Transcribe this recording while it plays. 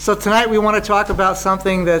So tonight we want to talk about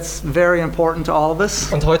something that's very important to all of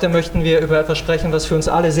us. Und heute möchten wir über etwas sprechen, was für uns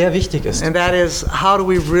alle sehr wichtig ist. And that is, how do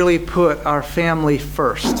we really put our family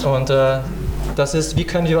first? Und das ist, wie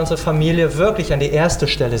können wir unsere Familie wirklich an die erste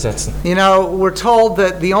Stelle setzen? You know, we're told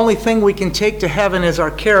that the only thing we can take to heaven is our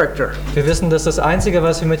character. Wir wissen, dass das Einzige,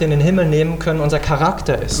 was wir mit in den Himmel nehmen können, unser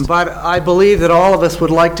Charakter ist. But I believe that all of us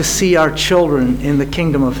would like to see our children in the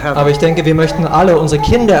kingdom of heaven. Aber ich denke, wir möchten alle unsere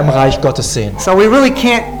Kinder im Reich Gottes sehen. So we really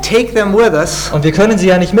can't take them with us. Und wir können sie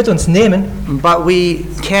ja nicht mit uns nehmen. But we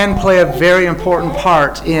can play a very important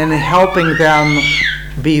part in helping them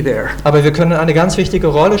be there. Aber wir können eine ganz wichtige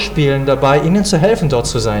Rolle spielen, dabei ihnen zu helfen, dort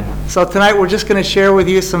zu sein. So tonight we're just going to share with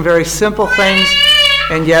you some very simple things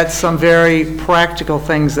and yet some very practical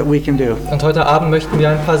things that we can do. Und heute Abend möchten wir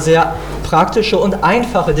ein paar sehr praktische und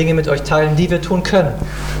einfache Dinge mit euch teilen, die wir tun können.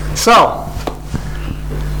 So,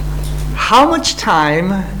 how much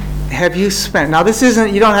time have you spent? Now this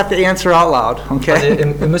isn't, you don't have to answer out loud, okay? Also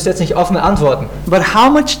ihr müsst jetzt nicht offen antworten. But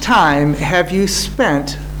how much time have you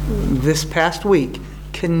spent this past week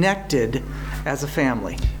connected as a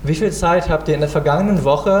family? Wie viel Zeit habt ihr in der vergangenen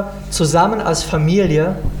Woche zusammen als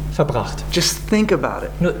Familie verbracht? Just think about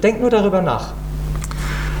it. Denkt nur darüber nach.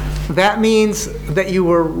 That means that you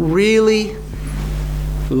were really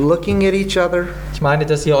looking at each other. Ich meine,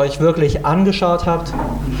 dass ihr euch wirklich angeschaut habt,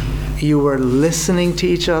 You were listening to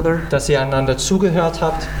each other. dass ihr einander zugehört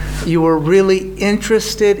habt, You were really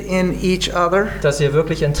interested in each other. dass ihr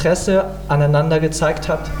wirklich Interesse aneinander gezeigt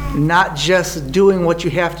habt. Not just doing what you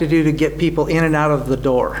have to do to get people in and out of the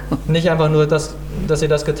door. Nicht einfach nur, dass ihr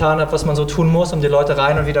das getan habt, was man so tun muss, um die Leute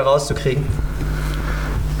rein und wieder rauszukriegen.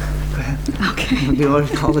 Okay. Do you want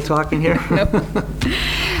to call the talking here?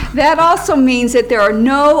 That also means that there are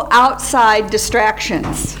no outside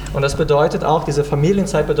distractions. Und das bedeutet auch, diese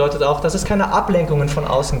Familienzeit bedeutet auch, dass es keine Ablenkungen von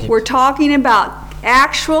außen gibt. We're talking about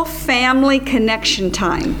actual family connection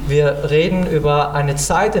time. Wir reden über eine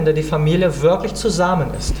Zeit, in der die Familie wirklich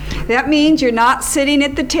zusammen ist. That means you're not sitting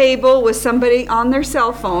at the table with somebody on their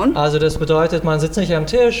cell phone, Also das bedeutet, man sitzt nicht am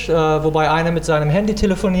Tisch, wobei einer mit seinem Handy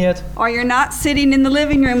telefoniert, or you're not sitting in the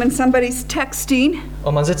living room and somebody's texting,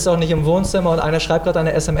 und man sitzt auch nicht im Wohnzimmer und einer schreibt gerade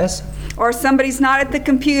eine SMS, or somebody's not at the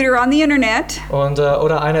computer on the internet, und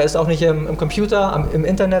oder einer ist auch nicht im Computer, im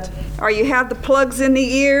Internet, or you have the plugs in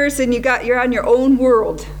the ears and you're on your own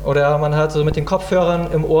world. oder man hat so mit den Kopfhörern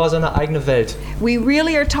im Ohr seine eigene Welt. We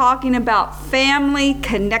really are talking about family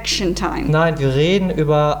connection time. Nein, wir reden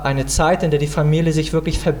über eine Zeit, in der die Familie sich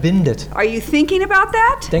wirklich verbindet. Are you thinking about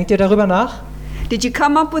that? Denkt ihr darüber nach? Did you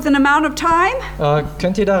come up with an amount of time?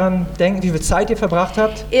 Könnt ihr daran denken, wie viel Zeit ihr verbracht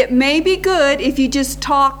habt? It may be good if you just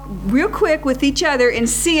talk real quick with each other and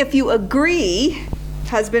see if you agree,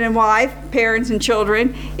 husband and wife, parents and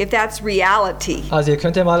children, if that's reality. Also ihr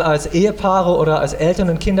könnt ja mal als Ehepaare oder als Eltern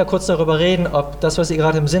und Kinder kurz darüber reden, ob das, was ihr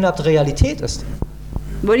gerade im Sinn habt, Realität ist.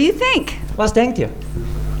 What do you think? Was denkt ihr?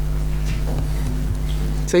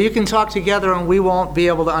 So you can talk together and we won't be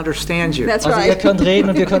able to understand you. That's Also ihr right. könnt reden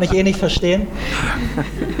und wir können euch eh nicht verstehen.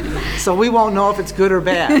 So we won't know if it's good or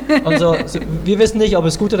bad. Und so, wir wissen nicht, ob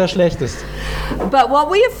es gut oder schlecht ist. But what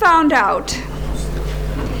we have found out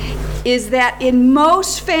is that in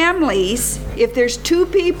most families, if there's 2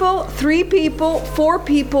 people, 3 people, 4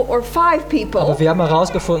 people, or 5 people, Aber wir haben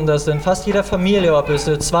herausgefunden, dass in fast jeder Familie, ob es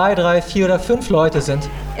 2, 3, 4 oder 5 Leute sind,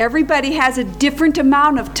 everybody has a different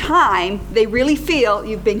amount of time they really feel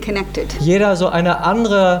you've been connected. jeder so eine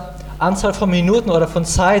andere Anzahl von Minuten oder von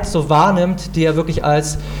Zeit so wahrnimmt, die er wirklich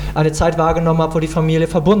als eine Zeit wahrgenommen hat, wo die Familie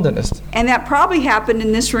verbunden ist. And that probably happened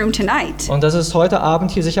in this room tonight. Und das ist heute Abend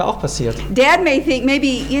hier sicher auch passiert. Dad may think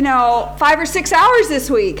maybe, 5 or 6 hours this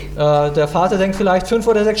week. Der Vater denkt vielleicht 5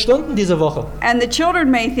 oder 6 Stunden diese Woche. And the children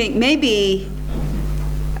may think maybe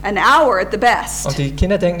an hour at the Und best. die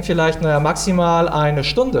Kinder denken vielleicht, maximal eine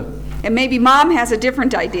Stunde. And maybe mom has a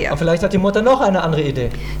different idea. Und vielleicht hat die Mutter noch eine andere Idee.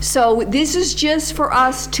 So this is just for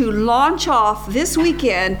us to launch off this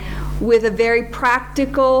weekend with a very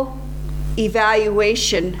practical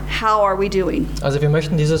evaluation. How are we doing? Also wir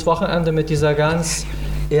möchten dieses Wochenende mit dieser ganz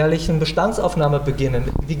ehrlichen Bestandsaufnahme beginnen.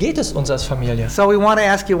 Wie geht es uns als Familie? So we want to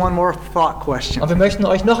ask you one more thought question. Und wir möchten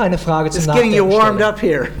euch noch eine Frage zum Just getting you Nachdenken warmed stellen. up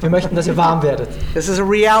here. Wir möchten, dass ihr warm werdet. This is a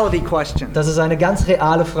reality question. Das ist eine ganz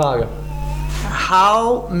reale Frage.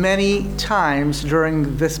 How many times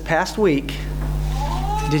during this past week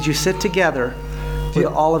did you sit together with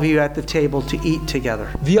all of you at the table to eat together?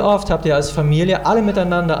 Wie oft habt ihr als Familie alle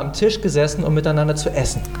miteinander am Tisch gesessen, um miteinander zu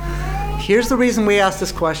essen? Here's the reason we ask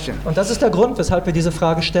this question. Und das ist der Grund, weshalb wir diese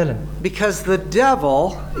Frage stellen. Because the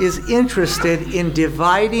devil is interested in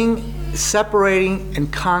dividing separating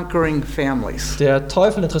and conquering families. Der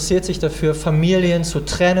Teufel interessiert sich dafür, Familien zu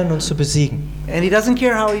trennen und zu besiegen. And he doesn't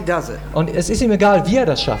care how he does it. Und es ist ihm egal, wie er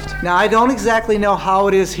das schafft. Now, I don't exactly know how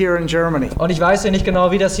it is here in Germany, Und ich weiß ja nicht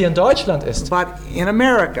genau, wie das hier in Deutschland ist. but in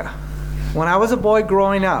America, when I was a boy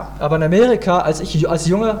growing up, Aber in Amerika, als ich als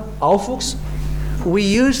Junge aufwuchs, we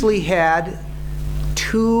usually had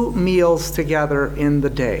 2 meals together in the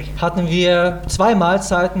day. hatten wir 2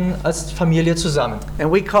 Mahlzeiten als Familie zusammen.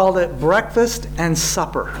 And we called it breakfast and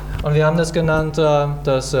supper. Und wir haben das genannt,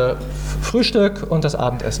 das Frühstück und das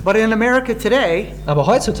Abendessen. But in America today, Aber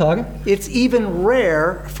heutzutage it's even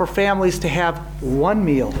rare for families to have one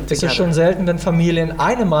meal ist es schon together. selten, wenn Familien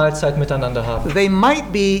eine Mahlzeit miteinander haben. They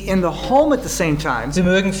might be in the home at the same time, Sie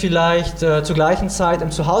mögen vielleicht zur gleichen Zeit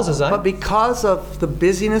im Zuhause sein, but because of the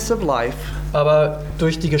busyness of life, aber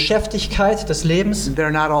durch die Geschäftigkeit des Lebens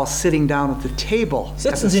they're not all sitting down at the table at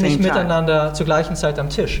sitzen the sie nicht same time. miteinander zur gleichen Zeit am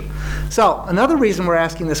Tisch. So, another reason we're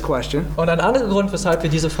asking this question Und ein anderer Grund, weshalb wir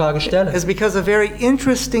diese Frage stellen, is because a very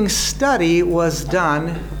interesting study was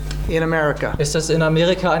done in America. ist, dass in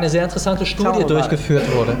Amerika eine sehr interessante Studie durchgeführt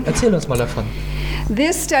wurde. Erzähl uns mal davon.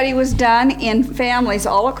 This study was done in families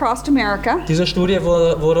all across America. Diese Studie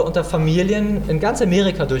wurde unter Familien in ganz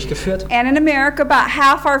Amerika durchgeführt. And in America, about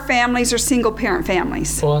half our families are single-parent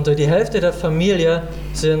families. Und die Hälfte der Familie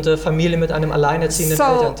sind Familien mit einem alleinerziehenden So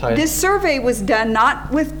Elternteil. this survey was done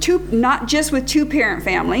not just with two-parent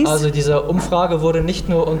families, Also diese Umfrage wurde nicht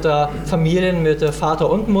nur unter Familien mit Vater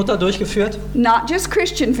und Mutter durchgeführt not just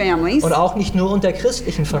Christian families, und auch nicht nur unter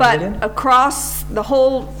christlichen Familien, but across the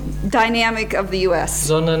whole dynamic of the U.S.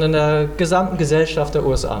 sondern in der gesamten Gesellschaft der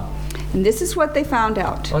USA. And this is what they found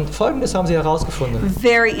out. Und Folgendes haben sie herausgefunden.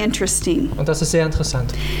 Very interesting. Und das ist sehr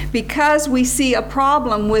interessant. Because we see a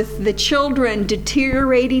problem with the children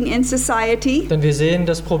deteriorating in society. Denn wir sehen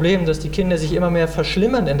das Problem, dass die Kinder sich immer mehr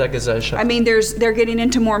verschlimmern in der Gesellschaft. I mean, they're getting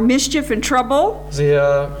into more mischief and trouble. Sie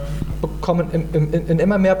bekommen in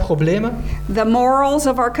immer mehr Probleme. The morals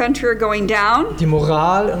of our country are going down. Die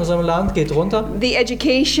Moral in unserem Land geht runter. The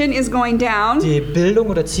education is going down. Die Bildung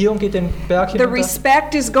oder Erziehung geht den Berg The hinunter.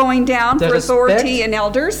 respect is going down Der for authority Respekt- and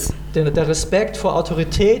elders. Der Respekt vor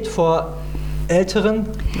Autorität, vor Älteren.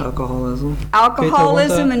 Alcoholism.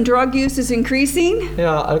 Alcoholism runter. and drug use is increasing.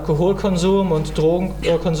 Ja, Alkoholkonsum und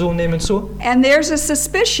Drogenkonsum nehmen zu. And there's a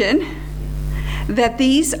suspicion that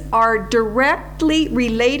these are directly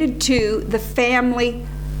related to the family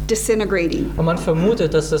disintegrating. Und man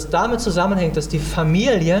vermutet, dass das damit zusammenhängt, dass die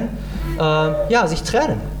Familien sich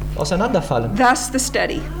trennen, auseinanderfallen. Thus the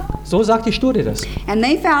study. So sagt die Studie das. And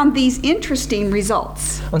they found these interesting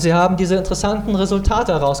results. Und sie haben diese interessanten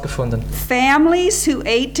Resultate herausgefunden. Families who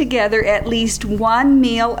ate together at least one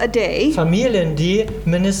meal a day, Familien, die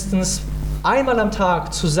mindestens einmal am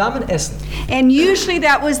Tag zusammen essen. and usually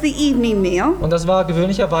that was the evening meal, Und das war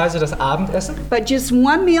gewöhnlicherweise das Abendessen. but just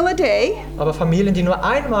one meal a day, Aber Familien, die nur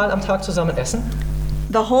einmal am Tag zusammen essen,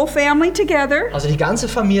 the whole family together, also die ganze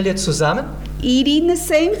Familie zusammen, eating the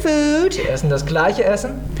same food, essen das gleiche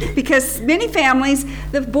Essen. because many families,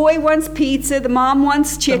 the boy wants pizza, the mom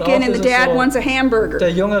wants chicken, oft and the ist es dad so, wants a hamburger. Der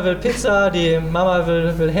Junge will Pizza, die Mama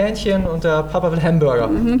will Hähnchen und der Papa will Hamburger.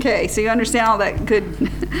 Okay, so you understand all that good,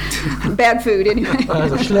 bad food anyway.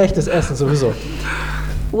 Also schlechtes Essen sowieso.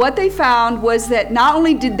 What they found was that not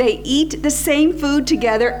only did they eat the same food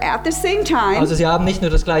together at the same time, Also sie haben nicht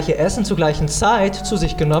nur das gleiche Essen zur gleichen Zeit zu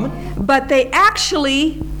sich genommen, but they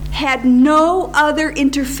actually had no other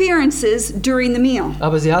interferences during the meal.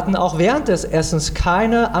 aber sie hatten auch während des Essens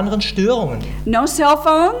keine anderen Störungen. No cell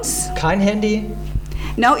phones, Kein Handy,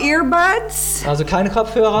 no earbuds, also keine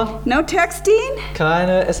Kopfhörer, no texting,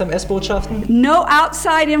 keine SMS-Botschaften, no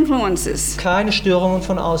outside influences. keine Störungen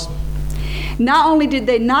von außen. Not only did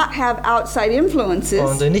they not have outside influences,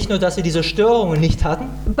 Und nicht nur, dass sie diese Störungen nicht hatten,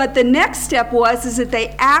 but the next step was is that they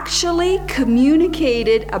actually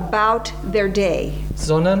communicated about their day.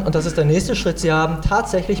 sondern, und das ist der nächste Schritt, sie haben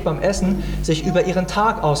tatsächlich beim Essen sich über ihren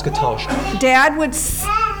Tag ausgetauscht. Dad would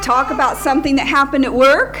talk about something that happened at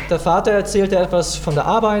work. Der Vater erzählte etwas von der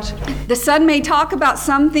Arbeit, The son may talk about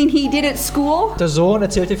something he did at school. der Sohn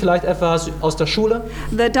erzählte vielleicht etwas aus der Schule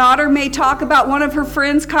The daughter may talk about one of her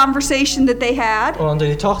friends' conversation that they had. und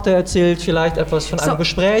die Tochter erzählt vielleicht etwas von einem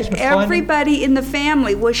Gespräch mit Freunden. Everybody in the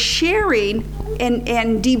family was sharing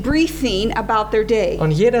and debriefing about their day. Und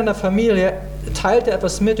jeder in der Familie teilte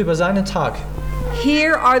etwas mit über seinen Tag.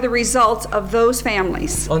 Here are the results of those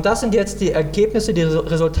families. Und das sind jetzt die Ergebnisse, die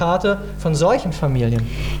Resultate von solchen Familien.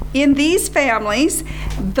 In these families,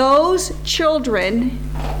 those children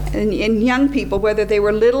and young people, whether they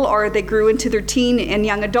were little or they grew into their teen and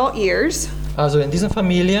young adult years, Also in diesen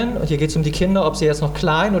Familien, und hier geht es um die Kinder, ob sie jetzt noch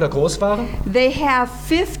klein oder groß waren, they have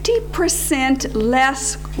 50%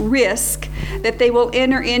 less risk that they will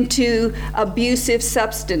enter into abusive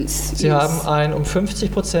substance sie use. haben ein um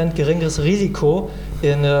 50% geringeres Risiko,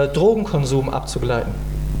 in Drogenkonsum abzugleiten.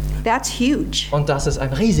 That's huge. Und das ist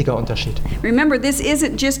ein riesiger Unterschied. Remember, this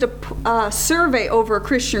isn't just a survey over a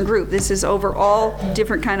Christian group. This is over all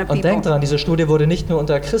different kind of Und denkt people. dran, diese Studie wurde nicht nur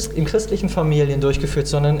in christlichen Familien durchgeführt,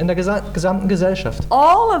 sondern in der gesamten Gesellschaft.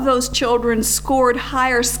 All of those children scored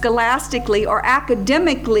higher scholastically or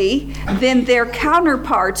academically than their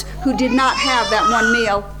counterparts who did not have that one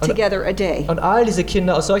meal together a day. Und all diese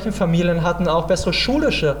Kinder aus solchen Familien hatten auch bessere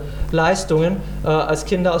schulische Leistungen als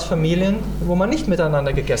Kinder aus Familien, wo man nicht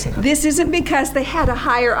miteinander gegessen hat. This isn't because they had a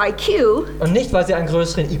higher IQ. Und nicht, weil sie einen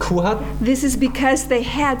größeren IQ hatten, This is because they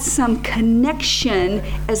had some connection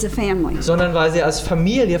as a family. sondern weil sie als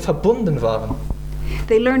Familie verbunden waren.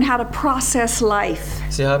 They learned how to process life.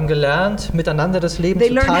 Sie haben gelernt, miteinander das Leben They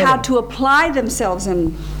zu learned how teilen. to apply themselves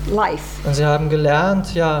in life. Und sie haben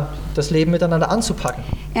gelernt, ja, das Leben miteinander anzupacken.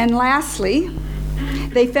 And lastly,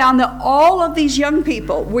 they found that all of these young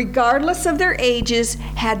people, regardless of their ages,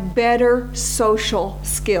 had better social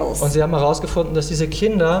skills. Und sie haben herausgefunden, dass diese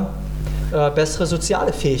Kinder bessere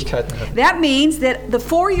soziale Fähigkeiten hatten. That means that the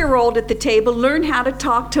 4-year-old at the table learned how to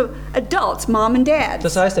talk to adults, mom and dad.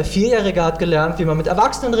 Das heißt, der Vierjährige hat gelernt, wie man mit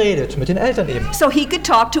Erwachsenen redet, mit den Eltern eben. So he could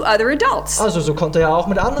talk to other adults. Also so konnte er auch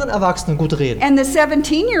mit anderen Erwachsenen gut reden. And the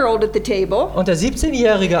 17-year-old at the table, Und der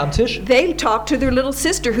 17-Jährige am Tisch they talked to their little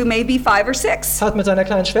sister who may be 5 or 6. hat mit seiner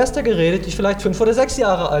kleinen Schwester geredet, die vielleicht 5 oder 6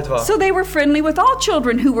 Jahre alt war. So they were friendly with all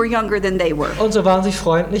children who were younger than they were. Und so waren sie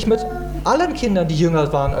freundlich mit allen Kindern, die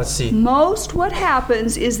jünger waren als sie. Most what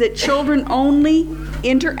happens is that children only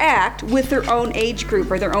interact with their own age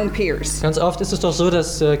group or their own peers. Ganz oft ist es doch so,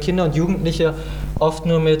 dass Kinder und Jugendliche oft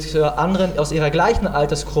nur mit anderen aus ihrer gleichen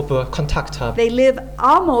Altersgruppe Kontakt haben. They live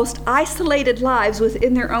almost isolated lives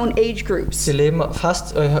within their own age groups. Sie leben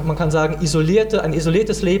fast, man kann sagen, ein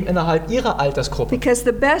isoliertes Leben innerhalb ihrer Altersgruppe. Because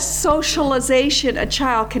the best socialization a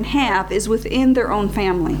child can have is within their own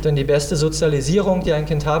family. Denn die beste Sozialisierung, die ein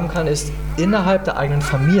Kind haben kann, ist innerhalb der eigenen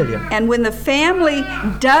Familie. And when the family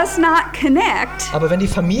does not connect, Aber wenn die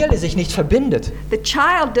Familie sich nicht verbindet, the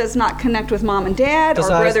child does not connect with mom and dad Das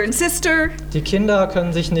or heißt- brother and sister. die Kinder können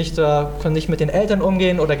nicht mit den Eltern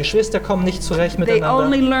umgehen oder Geschwister kommen nicht zurecht They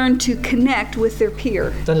only miteinander, learn to connect with their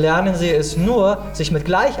peer. dann lernen sie es nur, sich mit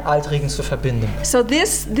Gleichaltrigen zu verbinden. So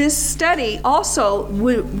this study also,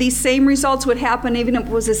 these same results would happen even if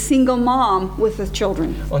it was a single mom with the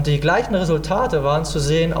children. Und die gleichen Resultate waren zu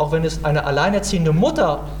sehen, auch wenn es eine alleinerziehende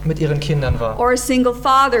Mutter mit ihren Kindern war. Or a single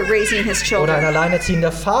father raising his Oder ein children.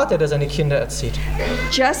 alleinerziehender Vater, der seine Kinder erzieht.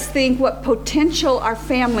 Just think what potential our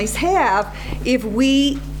families have if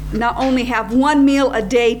we not only have one meal a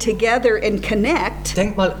day together and connect,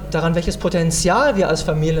 Denkt mal daran, welches Potenzial wir als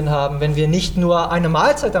Familien haben, wenn wir nicht nur eine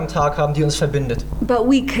Mahlzeit am Tag haben, die uns verbindet, but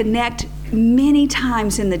we connect many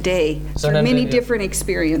times in the day through Sondern many wenn wir- different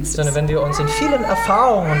experiences. sondern wenn wir uns in vielen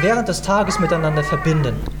Erfahrungen während des Tages miteinander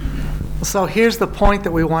verbinden. So here's the point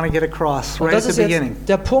that we want to get across Und right at das the ist jetzt beginning.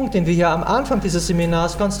 der Punkt, den wir hier am Anfang dieses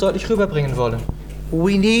Seminars ganz deutlich rüberbringen wollen.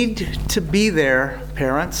 We need to be there,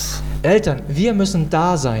 parents. Eltern, wir müssen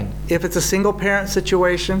da sein. If it's a single parent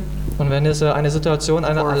situation, Und wenn es eine Situation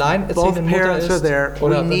einer or both alleinerziehenden Mutter parents are ist, there, we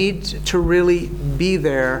oder need to really be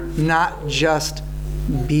there, not just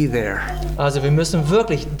be there. also wir müssen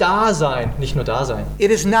wirklich da sein, nicht nur da sein. It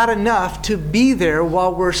is not enough to be there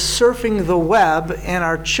while we're surfing the web and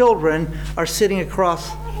our children are sitting across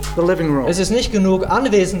the living room. Es ist nicht genug,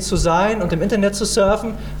 anwesend zu sein und im Internet zu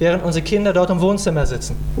surfen, während unsere Kinder dort im Wohnzimmer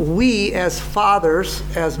sitzen. We as fathers,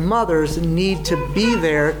 as mothers, need to be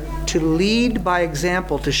there to lead by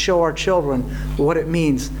example, to show our children what it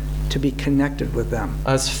means to be connected with them.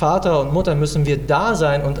 Als Vater und Mutter müssen wir da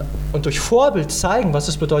sein und durch Vorbild zeigen, was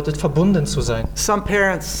es bedeutet, verbunden zu sein. Some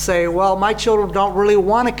parents say, well, my children don't really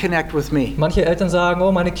want to connect with me. Manche Eltern sagen, oh,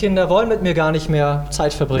 meine Kinder wollen mit mir gar nicht mehr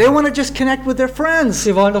Zeit They verbringen. want to just connect with their friends.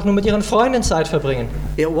 Sie wollen doch nur mit ihren Freunden Zeit verbringen.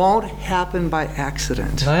 It won't happen by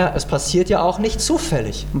accident, Naja, es passiert ja auch nicht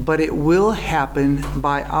zufällig. but it will happen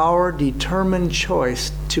by our determined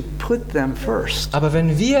choice to put them first. Aber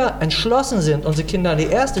wenn wir entschlossen sind, unsere Kinder an die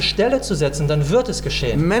erste Stelle zu setzen, dann wird es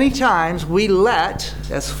geschehen. Many times we let,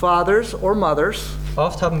 as fathers or mothers,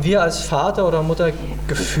 Oft haben wir als Vater oder Mutter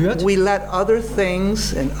geführt, we let other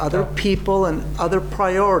things and other people and other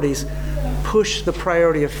priorities push the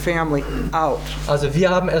priority of family out. also wir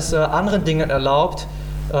haben es anderen Dingen erlaubt,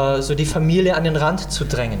 so die Familie an den Rand zu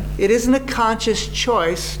drängen. It isn't a conscious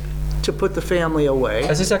choice to put the family away.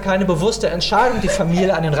 Es ist ja keine bewusste Entscheidung, die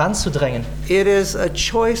Familie an den Rand zu drängen. It is a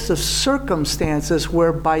choice of circumstances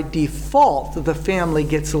where by default the family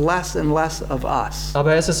gets less and less of us.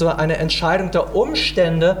 Aber es ist so eine Entscheidung der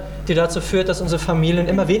Umstände, die dazu führt, dass unsere Familien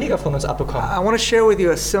immer weniger von uns abbekommen. I want to share with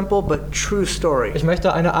you a simple but true story. Ich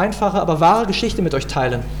möchte eine einfache, aber wahre Geschichte mit euch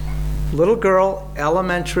teilen. Little girl,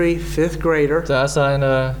 elementary, 5th grader. Da ist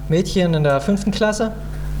ein Mädchen in der 5. Klasse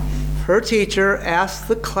Her teacher asked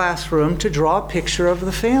the classroom to draw a picture of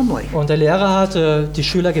the family. und der Lehrer hatte die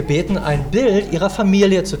Schüler gebeten, ein Bild ihrer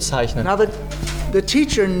Familie zu zeichnen. Now the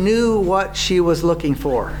teacher knew what she was looking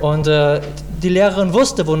for, Und die Lehrerin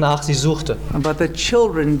wusste, wonach sie suchte. but the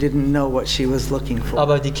children didn't know what she was looking for.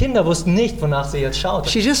 Aber die Kinder wussten nicht, wonach sie jetzt schaute.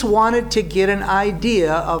 She just wanted to get an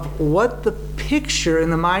idea of what the picture in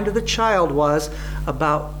the mind of the child was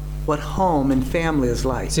about what home and family is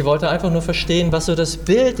like. Sie wollte einfach nur verstehen, was so das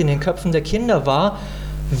Bild in den Köpfen der Kinder war,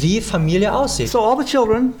 wie Familie aussieht. So all the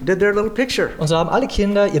children did their little picture. Und so haben alle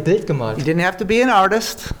Kinder ihr Bild You gemalt. didn't have to be an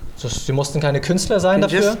artist. Sie mussten keine Künstler sein You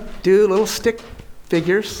just dafür. do little stick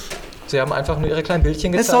figures. Sie haben einfach nur ihre kleinen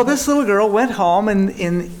Bildchen And so gezeichnet. this little girl went home, and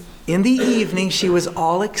in the evening she was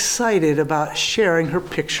all excited about sharing her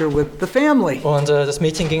picture with the family. Und das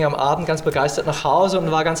Mädchen ging am Abend ganz begeistert nach Hause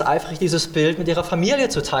und war ganz eifrig, dieses Bild mit ihrer Familie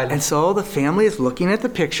zu teilen. And so the family is looking at the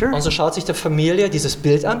picture, Und so schaut sich die Familie dieses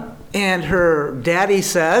Bild an and her daddy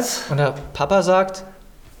says, und der Papa sagt,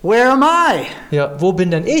 "Where am I? ja, wo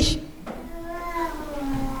bin denn ich?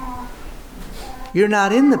 You're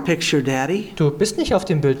not in the picture, Daddy. Du bist nicht auf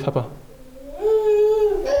dem Bild, Papa.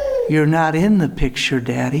 You're not in the picture,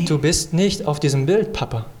 Daddy. Du bist nicht auf diesem Bild,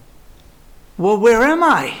 Papa. Well, where am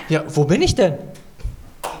I? Ja, wo bin ich denn?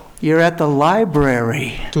 You're at the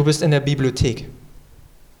library. Du bist in der Bibliothek.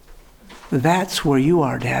 That's where you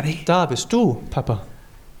are, Daddy. Da bist du, Papa.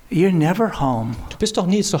 You're never home." Du bist doch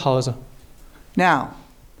nie zu Hause. Now,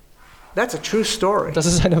 that's a true story. Das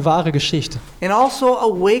ist eine wahre Geschichte. And also a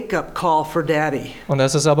wake-up call for Daddy. Und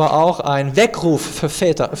das ist aber auch ein Weckruf für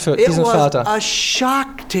Väter, für It diesen was Vater. a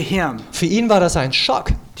shock to him. Für ihn war das ein Schock.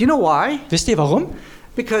 Do you know why? Wisst ihr warum?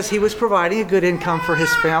 Because he was providing a good income for his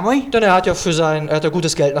family, Denn er hat ja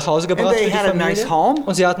gutes Geld nach Hause gebracht And für they die had a nice Familie. home.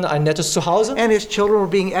 Und sie hatten ein nettes Zuhause. and his children were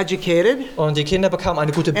being educated, Und die Kinder bekamen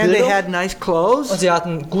eine gute and they Bildung. had nice Und clothes. sie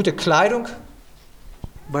hatten gute Kleidung.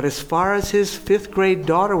 But as far as his 5th grade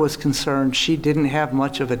daughter was concerned, she didn't have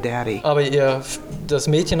much of a daddy. Aber das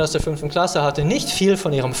Mädchen aus der 5. Klasse hatte nicht viel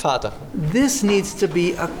von ihrem Vater. This needs to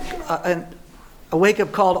be a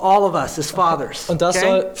wake-up call to all of us as fathers. Und das okay?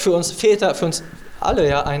 soll für uns Väter, für uns alle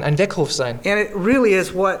ja ein Weckruf sein. And it really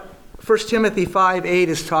is what 1 Timothy 5:8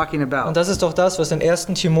 is talking Und about. das ist doch das, was in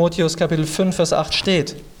 1. Timotheus Kapitel 5, Vers 8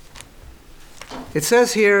 steht. It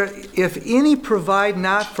says here, "If any provide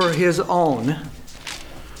not for his own,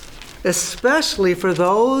 especially for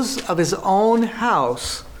those of his own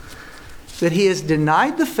house, that he has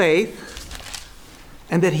denied the faith,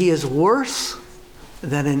 and that he is worse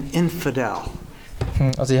than an infidel."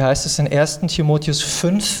 Also hier heißt es in 1. Timotheus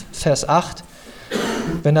 5, Vers 8,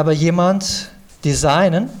 wenn aber jemand die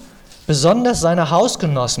Seinen, besonders seine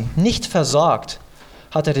Hausgenossen, nicht versorgt,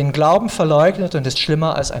 hat er den Glauben verleugnet und ist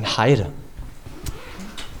schlimmer als ein Heide.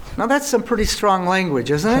 Now that's some pretty strong language,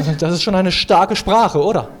 isn't it? Das ist schon eine starke Sprache,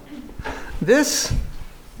 oder? This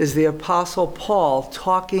is the Apostle Paul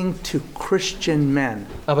talking to Christian men.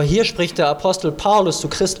 Aber hier spricht der Apostel Paulus zu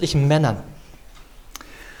christlichen Männern.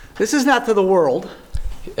 This is not to the world,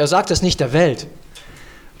 Er sagt es nicht der Welt.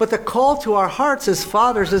 but the call to our hearts as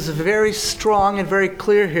fathers is very strong and very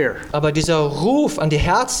clear here. Aber dieser Ruf an die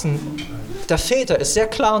Herzen der Väter ist sehr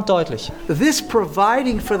klar und deutlich. This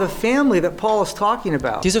providing for the family that Paul is talking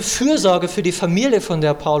about Diese Fürsorge für die Familie, von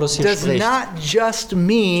der Paulus hier does spricht, not just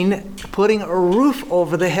mean putting a roof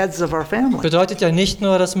over the heads of our family. bedeutet ja nicht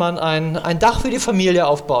nur, dass man ein Dach für die Familie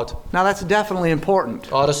aufbaut. Now that's definitely important.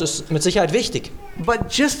 Oh, das ist mit Sicherheit wichtig. But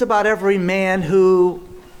just about every man who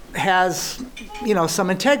has,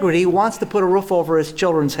 some integrity wants to put a roof over his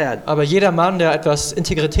children's head. Aber jeder Mann, der etwas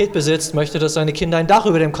Integrität besitzt, möchte, dass seine Kinder ein Dach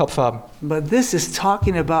über dem Kopf haben. But this is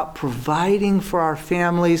talking about providing for our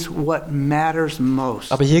families what matters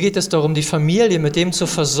most. Aber hier geht es darum, die Familie mit dem zu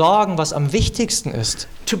versorgen, was am wichtigsten ist.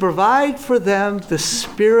 To provide for them the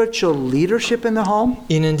spiritual leadership in the home,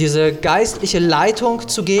 Ihnen diese geistliche Leitung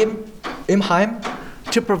zu geben im Heim.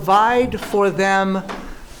 to provide for them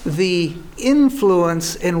the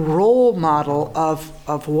influence and role model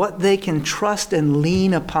of what they can trust and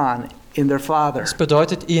lean upon in their father. Es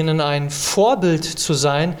bedeutet, ihnen ein Vorbild zu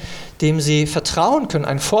sein, dem sie vertrauen können,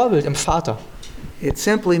 ein Vorbild im Vater. It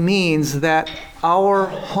simply means that our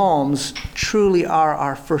homes truly are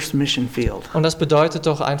our first mission field. Und das bedeutet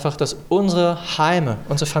doch einfach, dass unsere Heime,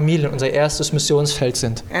 unsere Familien unser erstes Missionsfeld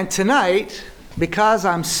sind. And tonight, because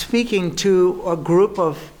I'm speaking to a group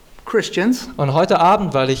of Christians, Und heute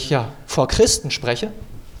Abend, weil ich ja vor Christen spreche,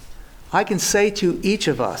 I can say to each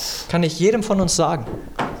of us, kann ich jedem von uns sagen,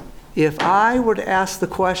 if I were to ask the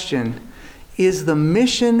question, is the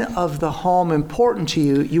mission of the home important to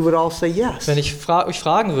you, you would all say yes. wenn ich euch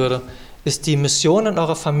fragen würde, ist die Mission in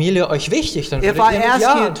eurer Familie euch wichtig, dann If würdet I ihr mit ask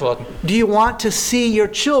Ja you, antworten. do you want to see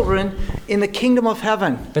your children in the kingdom of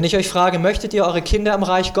heaven? Wenn ich euch frage, möchtet ihr eure Kinder im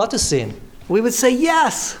Reich Gottes sehen, We would say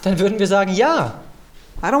yes. dann würden wir sagen, ja.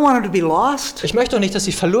 I don't want them to be lost. Ich möchte doch nicht, dass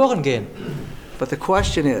sie verloren gehen. But the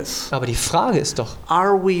question is, Aber die Frage ist doch,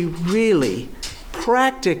 are we really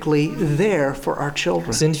practically there for our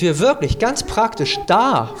children? sind wir wirklich ganz praktisch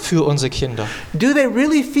da für unsere Kinder? Do they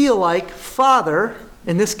really feel like Father,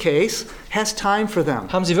 in this case, has time for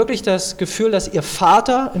them? Haben sie wirklich das Gefühl, dass ihr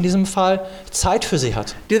Vater in diesem Fall Zeit für sie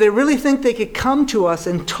hat? Do they really think they could come to us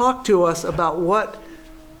and talk to us about what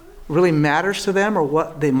really matters to them or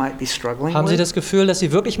what they might be struggling Haben sie with? das Gefühl, dass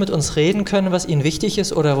sie wirklich mit uns reden können, was ihnen wichtig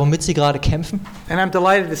ist oder womit sie gerade kämpfen? And I'm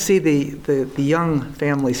delighted to see the young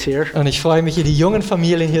families here, Und ich freue mich, hier die jungen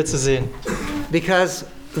Familien hier zu sehen. because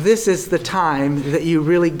this is the time that you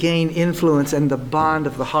really gain influence and the bond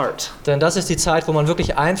of the heart. Denn das ist die Zeit, wo man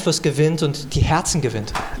wirklich Einfluss gewinnt und die Herzen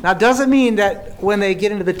gewinnt. Now, it doesn't mean that when they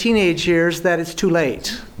get into the teenage years that it's too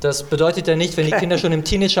late. Das bedeutet ja nicht, wenn die Kinder schon im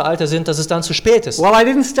Teenageralter sind, dass es dann zu spät ist. Well, I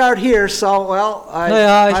didn't start here, so, well, I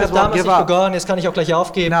Naja, ich might as habe well damals give nicht up. begonnen, jetzt kann ich auch gleich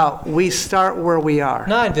aufgeben. No, we start where we are.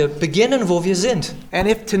 Nein, wir beginnen, wo wir sind. And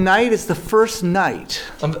if tonight is the first night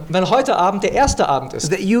Und wenn heute Abend der erste Abend ist,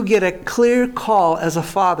 that you get a clear call as a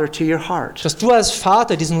father to your heart, dass du als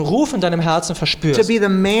Vater diesen Ruf in deinem Herzen to verspürst, be the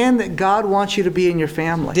man that God wants you to be in your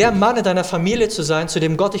family. der Mann in deiner Familie zu sein, zu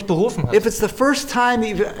dem Gott dich berufen hat. If it's the first time that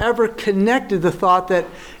you've ever connected the thought that,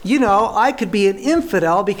 you know, I could be an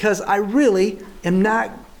infidel because I really am not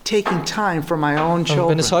taking time for my own Und wenn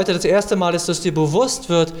children. es heute das erste Mal ist, dass dir bewusst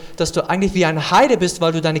wird, dass du eigentlich wie ein Heide bist,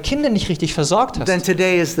 weil du deine Kinder nicht richtig versorgt Then hast,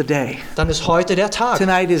 today is the day. dann ist heute der Tag.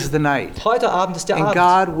 Tonight is the night. Heute Abend ist der And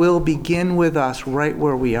Abend. God will begin with us right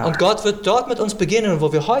where we are, Und Gott wird dort mit uns beginnen,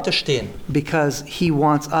 wo wir heute stehen. because He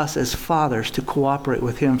wants us as fathers to cooperate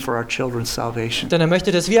with Him for our children's salvation. Denn er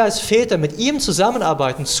möchte, dass wir als Väter mit ihm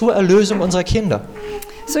zusammenarbeiten zur Erlösung unserer Kinder.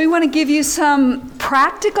 So we want to give you some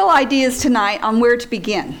practical ideas tonight on where to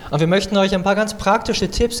begin. Und wir möchten euch ein paar ganz praktische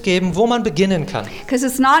Tipps geben, wo man beginnen kann. Because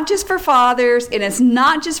it's not just for fathers and it's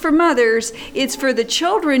not just for mothers, it's for the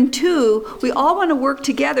children too. We all want to work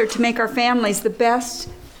together to make our families the best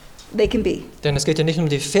they can be. Denn es geht ja nicht nur um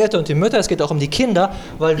die Väter und die Mütter, es geht auch um die Kinder,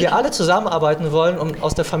 weil wir alle zusammenarbeiten wollen, um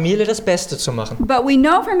aus der Familie das Beste zu machen. But we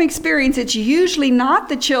know from experience it's usually not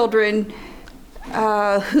the children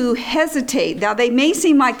who hesitate. Now, they may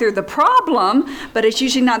seem like they're the problem, but it's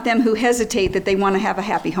usually not them who hesitate that they want to have a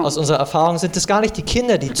happy home. Aus unserer Erfahrung sind es gar nicht die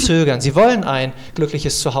Kinder, die zögern. Sie wollen ein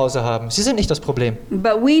glückliches Zuhause haben. Sie sind nicht das Problem.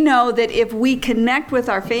 But we know that if we connect with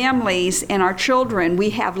our families and our children,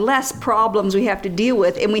 we have less problems we have to deal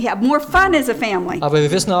with, and we have more fun as a family. Aber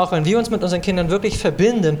wir wissen auch, wenn wir uns mit unseren Kindern wirklich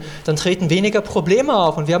verbinden, dann treten weniger Probleme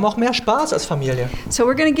auf und wir haben auch mehr Spaß als Familie. So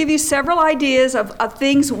we're going to give you several ideas of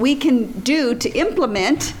things we can do to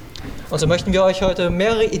implement Und so möchten wir euch heute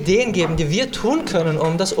mehrere Ideen geben, die wir tun können,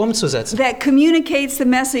 um das umzusetzen. that communicates the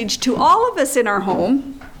message to all of us in our home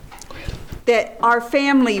that our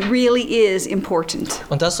family really is important.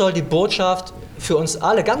 Und das soll die Botschaft für uns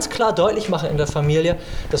alle ganz klar deutlich machen in der Familie,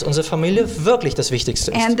 dass unsere Familie wirklich das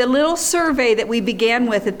Wichtigste ist. And the little survey that we began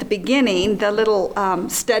with at the beginning, the little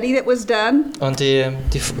study that was done Und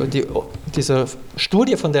diese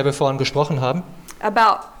Studie, von der wir vorhin gesprochen haben,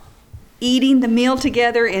 about eating the meal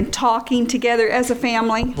together and talking together as a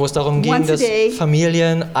family wo es darum ging, once a dass day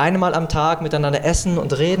Familien einmal am Tag miteinander essen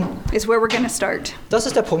und reden, is where we're going to start. das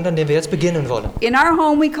ist der Punkt, an dem wir jetzt beginnen wollen. In our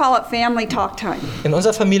home, we call it family talk time. In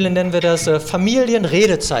unserer Familie nennen wir das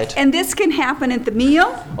Familienredezeit. And this can happen at the meal.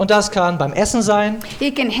 Und das kann beim Essen sein,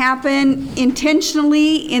 It can happen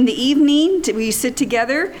intentionally in the evening. We sit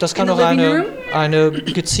together das in kann the auch living room. eine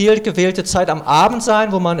gezielt gewählte Zeit am Abend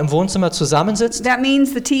sein, wo man im Wohnzimmer zusammensitzt, That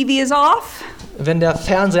means the TV is off, wenn der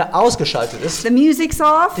Fernseher ausgeschaltet ist. the music's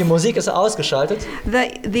off, Die Musik ist ausgeschaltet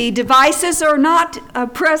the devices are not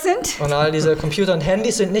present. und all diese Computer und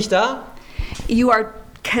Handys sind nicht da. You are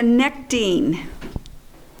connecting.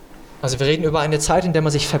 Also wir reden über eine Zeit, in der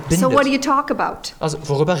man sich So what do verbindet. you talk about? Also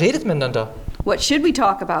worüber redet man dann da? What should we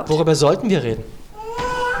talk about? Worüber sollten wir reden?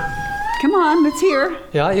 Come on, let's hear.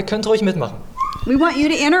 Ja, ihr könnt ruhig mitmachen. We want you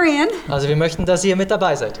to enter in. Also wir möchten, dass ihr mit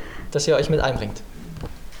dabei seid, dass ihr euch mit einbringt.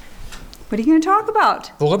 What are you going to talk about?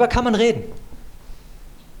 Worüber kann man reden?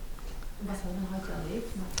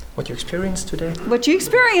 What you experienced today? What you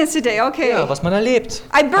experienced today, okay. Ja, was man erlebt.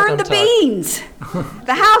 I heute am burned the Tag. beans.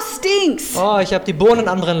 The house stinks. Oh, ich habe die Bohnen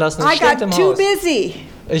anbrennen lassen. Es I stinkt got im too Haus. busy.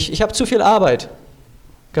 Ich habe zu viel Arbeit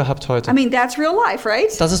gehabt heute. I mean, that's real life, right?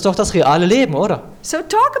 Das ist doch das reale Leben, oder? So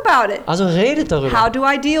talk about it. Also redet darüber. How do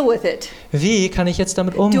I deal with it? Wie kann ich jetzt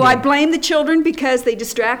damit Do I umgehen? blame the children because they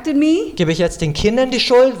distracted me? Gebe ich jetzt den Kindern die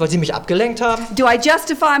Schuld, weil sie mich abgelenkt haben? Do I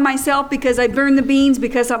justify myself because I burned the beans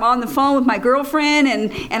because I'm on the phone with my girlfriend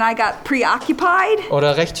and I got preoccupied?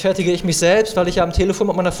 Oder rechtfertige ich mich selbst, weil ich am Telefon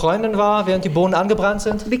mit meiner Freundin war, während die Bohnen angebrannt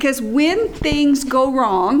sind? Because when things go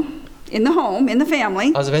wrong in the home, in the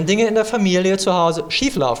family, Also wenn Dinge in der Familie zu Hause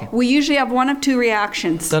schieflaufen, we usually have one of two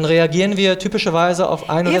reactions. dann reagieren wir typischerweise auf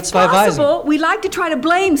ein oder If zwei Weisen. possible, we like to try to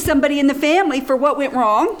blame somebody in the family for what went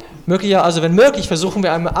wrong, Also wenn möglich, versuchen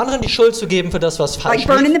wir einem anderen die Schuld zu geben für das, was falsch like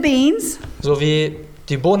burning lief, the beans, so wie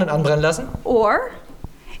die Bohnen anbrennen lassen. or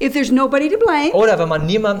if there's nobody to blame, Oder wenn man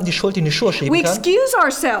niemandem die Schuld in die Schuhe we schieben kann, excuse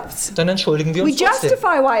ourselves. dann entschuldigen wir We uns trotzdem.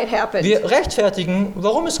 justify why it happened. Wir rechtfertigen,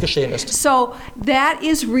 warum es geschehen ist. So that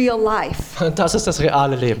is real life. Das ist das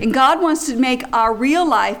reale Leben. And God wants to make our real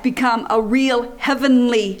life become a real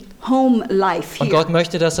heavenly home life Und here. Gott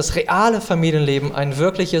möchte, dass das reale Familienleben ein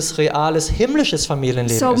wirkliches, reales, himmlisches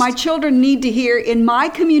Familienleben So my ist. children need to hear in my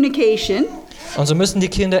communication, Und so müssen die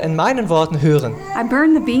Kinder in meinen Worten hören. I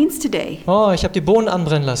burned the beans today. Oh, ich habe die Bohnen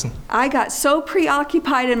anbrennen lassen. I got so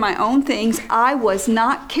preoccupied in my own things, I was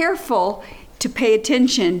not careful to pay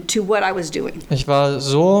attention to what I was doing. Ich war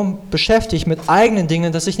so beschäftigt mit eigenen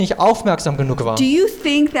Dingen, dass ich nicht aufmerksam genug war. Do you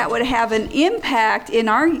think that would have an impact in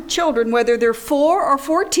our children, whether they're 4 or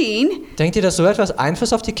 14, Denkt ihr, dass so etwas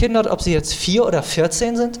Einfluss auf die Kinder hat, ob sie jetzt 4 oder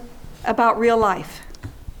 14 sind? about real life?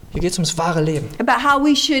 Hier geht es ums wahre Leben. About how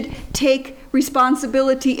we should take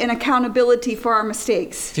responsibility and accountability for our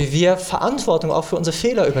mistakes. Wie wir Verantwortung auch für unsere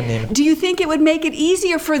Fehler übernehmen. Do you think it would make it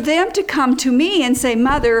easier for them to come to me and say,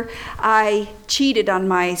 Mother, I cheated on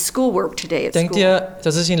my schoolwork today at Denkt school? ihr,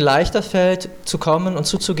 dass es ihnen leichter fällt, zu kommen und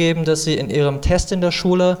zuzugeben, dass sie in ihrem Test in der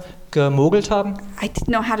Schule gemogelt haben? I didn't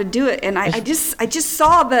know how to do it, and I just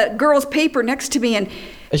saw the girl's paper next to me, and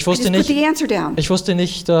Ich I wusste just put the nicht, answer down.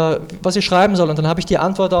 was ich schreiben soll. Und dann habe ich die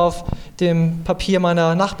Antwort auf dem Papier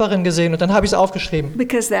meiner Nachbarin gesehen und dann habe ich es aufgeschrieben.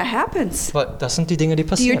 Because that happens. Weil das sind die Dinge, die Do your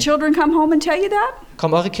passieren. children come home and tell you that?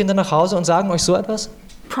 Kommen eure Kinder nach Hause und sagen euch so etwas?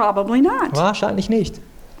 Probably not. Wahrscheinlich nicht.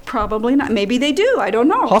 Probably not. Maybe they do. I don't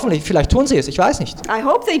know. Hoffentlich, vielleicht tun sie es, ich weiß nicht. I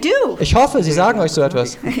hope they do. Ich hoffe, sie sagen euch so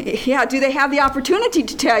etwas. Yeah, do they have the opportunity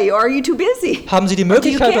to tell you, or are you too busy? Haben sie die Or do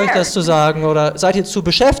you Möglichkeit, euch care? das zu sagen oder seid ihr zu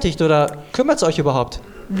beschäftigt oder kümmert es euch überhaupt?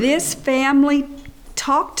 This family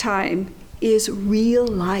talk time is real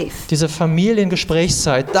life. Diese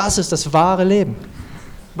Familiengesprächszeit, das ist das wahre Leben.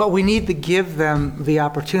 But we need to give them the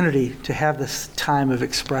opportunity to have this time of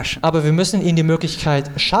expression. Aber wir müssen ihnen die Möglichkeit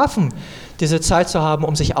schaffen, diese Zeit zu haben,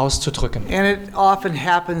 um sich auszudrücken. And it often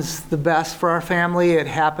happens the best for our family. It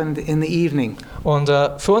happened in the evening. Und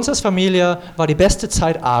für uns als Familie war die beste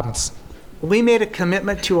Zeit abends. We made a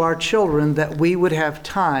commitment to our children that we would have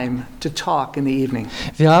time to talk in the evening.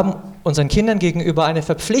 Wir haben unseren Kindern gegenüber eine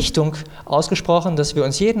Verpflichtung ausgesprochen, dass wir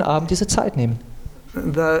uns jeden Abend diese Zeit nehmen.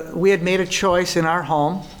 We had made a choice in our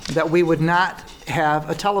home that we would not have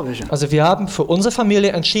a television. Also wir haben für unsere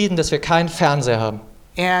Familie entschieden, dass wir keinen Fernseher haben.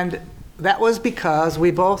 And that was because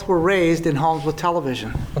we both were raised in homes with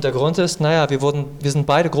television. Und der Grund ist, wir sind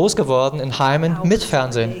beide groß geworden in Heimen mit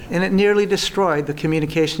Fernsehen. And it nearly destroyed the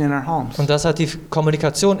communication in our homes. Und das hat die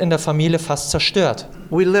Kommunikation in der Familie fast zerstört.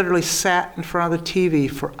 We literally sat in front of the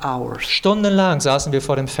TV for hours Stundenlang saßen wir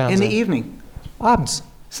vor dem in the Fernseher. evening. Abends.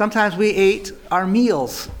 Sometimes we ate our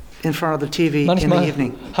meals in front of the TV in the Manchmal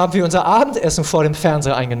evening haben wir unser Abendessen vor dem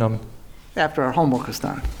Fernseher eingenommen, after our homework was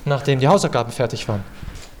done. nachdem die Hausaufgaben fertig waren.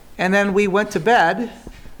 And then we went to bed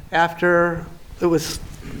after it was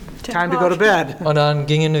time to go to bed. Und dann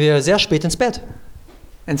gingen wir sehr spät ins Bett.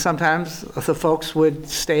 And sometimes the folks would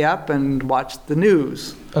stay up and watch the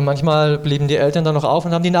news. Und manchmal blieben die Eltern dann noch auf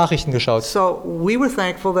und haben die Nachrichten geschaut. So we were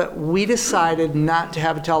thankful that we decided not to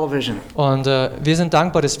have a television. Und wir sind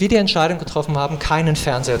dankbar, dass wir die Entscheidung getroffen haben, keinen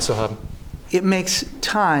Fernseher zu haben. It makes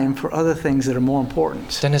time for other things that are more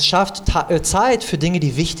important. Denn es schafft Zeit für Dinge,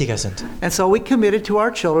 die wichtiger sind. And so we committed to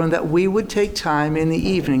our children that we would take time in the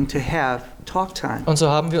evening to have talk time. Und so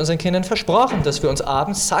haben wir unseren Kindern versprochen, dass wir uns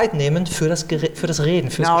abends Zeit nehmen für das Reden,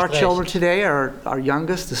 fürs Now our children Gespräch. today, our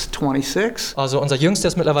youngest is 26. Also unser Jüngster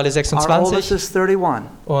ist mittlerweile Our oldest 26 is 31.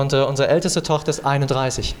 und unsere älteste Tochter ist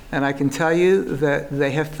 31. And I can tell you that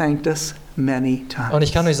they have thanked us many times. Und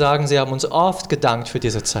ich kann euch sagen, sie haben uns oft gedankt für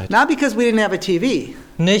diese Zeit. Not because we didn't have a TV,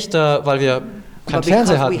 Nicht, weil wir keinen but because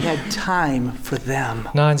Fernseher we hatten. had time for them.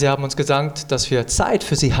 Nein, sie haben uns gedankt, dass wir Zeit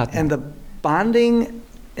für sie hatten. And the bonding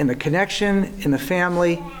and the connection in the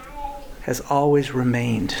family has always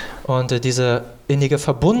remained. Und diese innige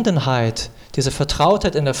Verbundenheit, diese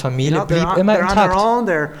Vertrautheit in der Familie You know, blieb immer they're on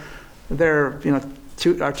their intakt. own.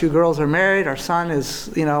 Our two girls are married. Our son is,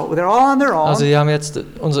 they're all on their own. Also sie haben jetzt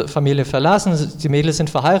unsere Familie verlassen, die Mädels sind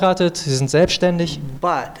verheiratet, sie sind selbstständig.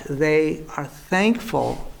 But they are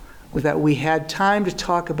thankful that we had time to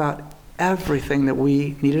talk about everything that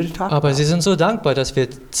we needed to talk Aber about. sie sind so dankbar, dass wir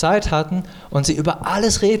Zeit hatten und sie über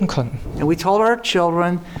alles reden konnten. And we told our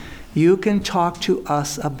children, you can talk to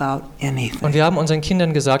us about Und anything, wir haben unseren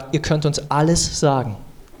Kindern gesagt, ihr könnt uns alles sagen,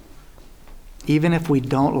 even if we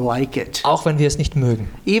don't like it, auch wenn wir es nicht mögen.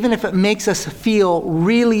 even if it makes us feel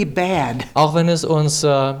really bad. Auch wenn es uns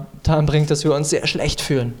daran bringt, dass wir uns sehr schlecht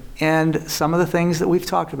fühlen. And some of the things that we've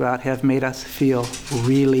talked about have made us feel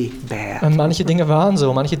really bad. Und manche Dinge waren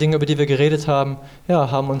so, manche Dinge, über die wir geredet haben,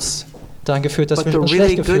 ja, haben uns daran geführt, dass But wir the uns really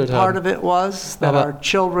schlecht good gefühlt part haben. of it was that Aber- our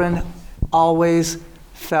children always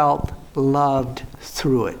felt loved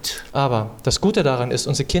through it. Aber das Gute daran ist,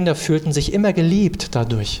 unsere Kinder fühlten sich immer geliebt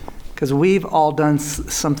dadurch. Because we've all done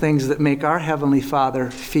some things that make our Heavenly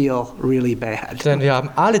Father feel really bad. Denn wir haben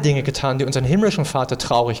alle Dinge getan, die unseren himmlischen Vater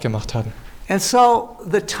traurig gemacht haben. And so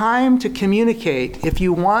the time to communicate, if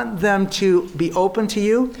you want them to be open to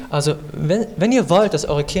you, Also, wenn ihr wollt, dass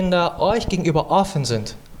eure Kinder euch gegenüber offen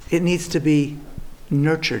sind, it needs to be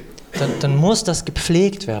nurtured. dann muss das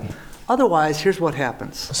gepflegt werden. Otherwise, here's what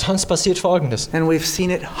happens. Sonst passiert Folgendes. And we've seen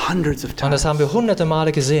it hundreds of Und times. das haben wir hunderte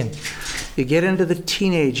Male gesehen. You get into the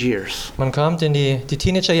teenage years, Man kommt in die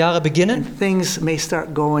Teenagerjahre beginnen and things may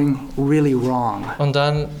start going really wrong. und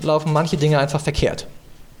dann laufen manche Dinge einfach verkehrt.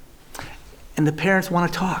 And the parents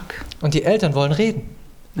want to talk, Und die Eltern wollen reden,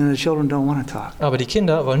 and the children don't want to talk. aber die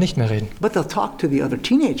Kinder wollen nicht mehr reden. But they'll talk to the other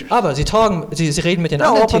teenagers. Aber sie reden mit den They'll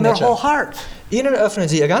anderen open their whole Teenagern. heart. Ihnen öffnen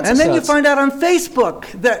sie ihr And ganzes then you Herz. find out on Facebook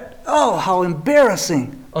that, oh, how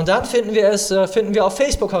embarrassing, Und dann finden wir auf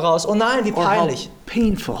Facebook heraus, oh nein, wie or how peinlich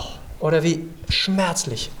painful, oder wie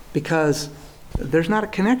schmerzlich. because there's not a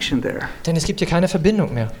connection there. Denn es gibt hier keine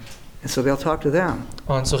Verbindung mehr. And so they'll talk to them.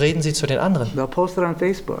 Und so reden sie zu den anderen. They'll post it on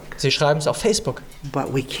Facebook. Sie schreiben es auf Facebook.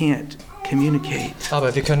 But we can't communicate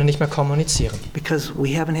Aber wir können nicht mehr kommunizieren, because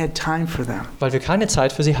we haven't had time for them. weil wir keine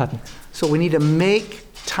Zeit für sie hatten. So we need to make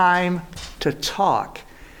time to talk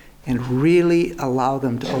and really allow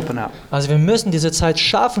them to open up. Also wir müssen diese Zeit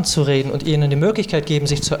schaffen zu reden und ihnen die Möglichkeit geben,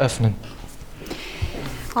 sich zu öffnen.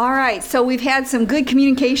 All right, so we've had some good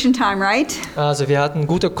communication time, right? Also wir hatten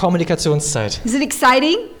gute Kommunikationszeit. Is it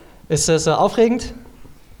exciting? Ist das aufregend?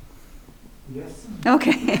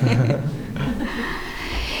 Okay.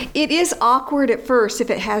 It is awkward at first if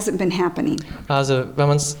it hasn't been happening. Also wenn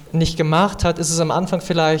man es nicht gemacht hat, ist es am Anfang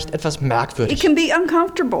vielleicht etwas It merkwürdig. can be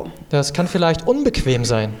uncomfortable. Das kann vielleicht unbequem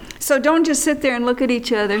sein. So don't just sit there and look at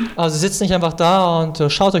each other. Also sitzt nicht einfach da und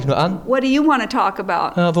schaut euch nur an. What do you want to talk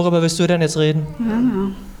about? Worüber willst du denn jetzt reden? I don't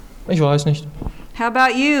know. Ich weiß nicht. How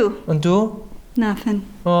about you? Und du? Nothing.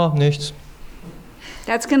 Oh, nichts.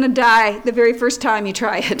 That's going to die the very first time you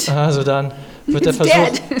try it. Also dann wird der It's Versuch,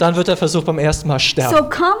 dead. dann wird der Versuch beim ersten Mal sterben. So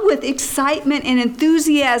come with excitement and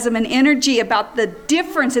enthusiasm and energy about the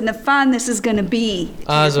difference and the fun this is going to be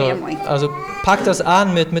to your family. Also packt das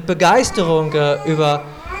an mit Begeisterung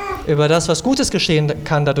über das, was Gutes geschehen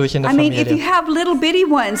kann dadurch in der I mean, if you Familie. have little bitty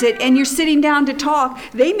ones and you're sitting down to talk,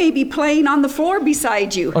 they may be playing on the floor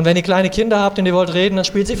beside you. Und wenn ihr kleine Kinder habt und ihr wollt reden, dann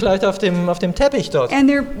spielt sie vielleicht auf dem Teppich dort. And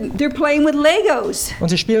they're playing with Legos. Und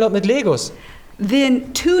sie spielen dort mit Legos.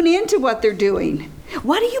 Then tune into what they're doing.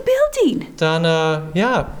 What are you building?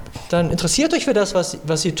 Dann interessiert euch für das,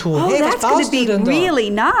 was sie tun. Oh, Hey, was that's going to baust du be denn da? really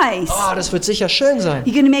nice. Oh, das wird sicher schön sein.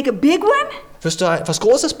 You going to make a big one? Wirst du etwas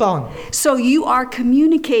Großes bauen? So you are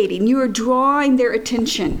communicating. You are drawing their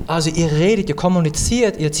attention. Also ihr redet, ihr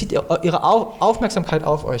kommuniziert, ihr zieht ihre Aufmerksamkeit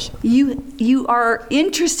auf euch. You are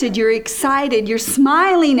interested. You're excited. You're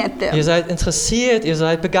smiling at them. Ihr seid interessiert, ihr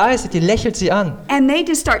seid begeistert, ihr lächelt sie an. And they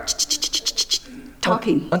just start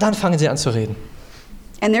talking. Und dann fangen sie an zu reden.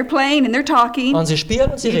 And they're playing and they're talking. Und sie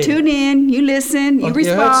spielen und sie You reden. tune in, you listen, you Und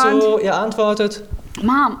ihr hört respond. so, ihr antwortet.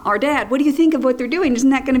 Mom or Dad, what do you think of what they're doing?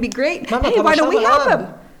 Isn't that going to be great? Mama, Hey, Papa, why don't schau we mal help an. them?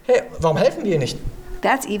 Hey, warum helfen wir ihr nicht?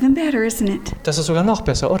 That's even better, isn't it? Das ist sogar noch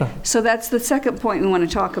besser, oder? So that's the second point we want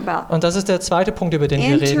to talk about. Und das ist der zweite Punkt, über den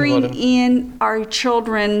wir reden Entering wollen. in our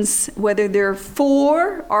children's, whether they're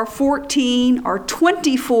 4 or 14 or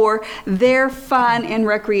 24, their fun and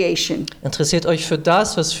recreation. Interessiert euch für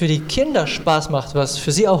das, was für die Kinder Spaß macht, was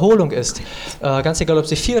für sie Erholung ist. Ganz egal, ob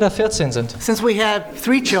sie 4 oder 14 sind. Since we have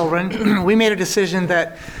 3 children, we made a decision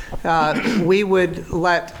that we would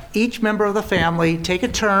let each member of the family take a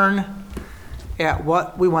turn at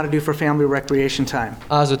what we want to do for family recreation time.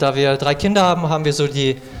 Also da wir 3 Kinder haben, haben wir so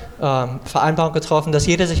die Vereinbarung getroffen, dass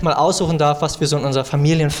jeder sich mal aussuchen darf, was wir so in unserer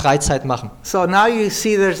Familienfreizeit machen. So now you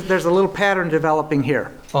see there's a little pattern developing here.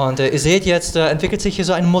 Und ihr seht jetzt, entwickelt sich hier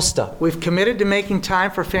so ein Muster. We've committed to making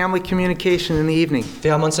time for family communication in the evening.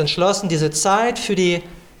 Wir haben uns entschlossen, diese Zeit für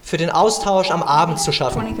den Austausch am Abend zu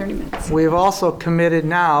schaffen. 20, 30 minutes. We've also committed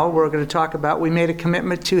now, we're going to talk about, we made a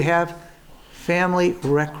commitment to have family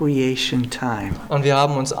recreation time. Und wir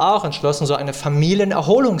haben uns auch entschlossen, so eine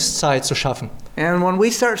Familienerholungszeit zu schaffen. And when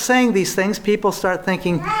we start saying these things, people start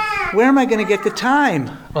thinking, where am I going to get the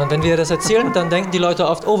time? Und wenn wir das erzählen, dann denken die Leute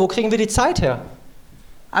oft, oh, wo kriegen wir die Zeit her?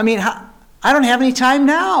 I mean, I don't have any time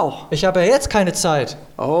now. Ich habe ja jetzt keine Zeit.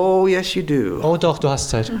 Oh, yes, you do. Oh doch, du hast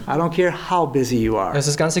Zeit. I don't care how busy you are. Es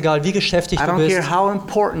ist ganz egal, wie geschäftig I du don't care bist how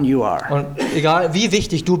important you are. und egal, wie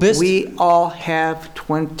wichtig du bist. We all have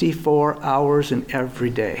 24 hours in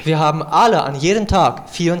every day. Wir haben alle an jedem Tag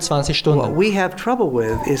 24 What Stunden. we have trouble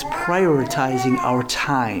with is prioritizing our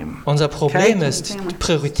time. Unser Problem Okay. ist, die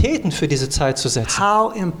Prioritäten für diese Zeit zu setzen.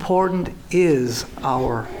 How important is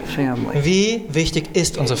our family? Wie wichtig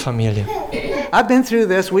ist unsere Familie? I've been through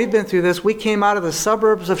this, we've been through this. We came out of the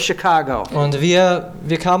suburbs of Chicago. Und wir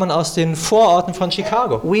kamen aus den Vororten von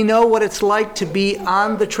Chicago. We know what it's like to be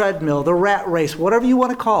on the treadmill, the rat race, whatever you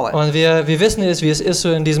want to call it. Und wir wissen wie es ist,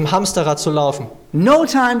 so in diesem Hamsterrad zu laufen. No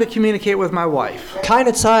time to communicate with my wife.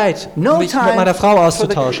 Keine Zeit, No mich mit time meiner Frau for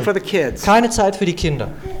auszutauschen. the kids. Keine Zeit für die Kinder.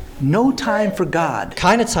 No time for God.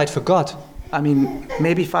 Keine Zeit für Gott. I mean,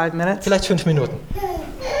 maybe 5 minutes? Vielleicht 5 Minuten.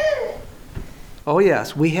 Oh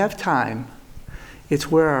yes, we have time. It's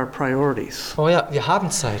where our priorities. Oh ja, wir haben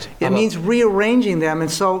Zeit. It means rearranging them, and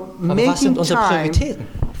so Aber was making sind unsere time Prioritäten?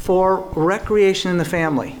 for recreation in the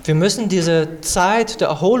family Wir müssen diese Zeit der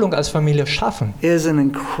Erholung als Familie schaffen. is an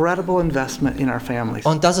incredible investment in our families.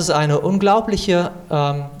 Und das ist eine unglaubliche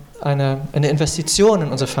eine Investition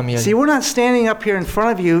in unsere See, Familie. we're not standing up here in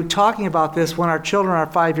front of you talking about this when our children are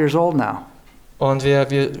 5 years old now. Und wir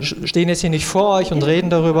stehen jetzt hier nicht vor euch und reden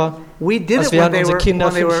darüber. We did Als it when wären they unsere were, Kinder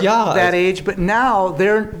when they 5 were Jahre that alt. age, but now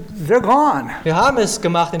they're gone. Wir haben es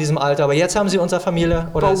gemacht in diesem Alter, aber jetzt haben sie unsere Familie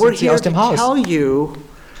oder But we're sind sie here aus to dem Haus. tell you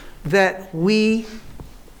that we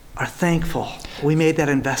are thankful we made that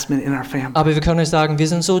investment in our family. Aber wir können euch sagen, wir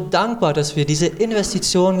sind so dankbar, dass wir diese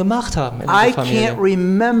Investition gemacht haben in I unsere Familie. can't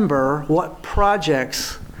remember what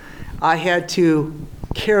projects I had to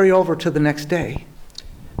carry over to the next day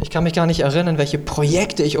Ich kann mich gar nicht erinnern, welche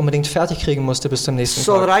Projekte ich unbedingt fertig kriegen musste bis zum nächsten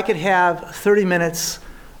so that Tag, I could have 30 minutes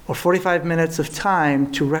or 45 minutes of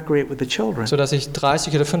time to recreate with the children. sodass ich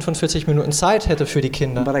 30 oder 45 Minuten Zeit hätte für die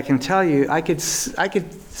Kinder. But I can tell you, I could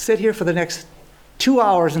sit here for the next 2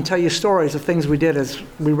 hours and tell you stories of things we did as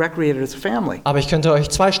we recreated as a family. Aber ich könnte euch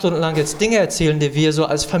 2 Stunden lang jetzt Dinge erzählen, die wir so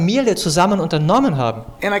als Familie zusammen unternommen haben.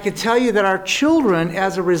 And I can tell you that our children,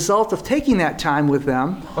 as a result of taking that time with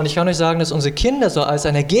them, Und ich kann euch sagen, dass unsere Kinder so als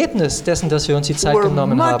ein Ergebnis dessen, dass wir uns die Zeit were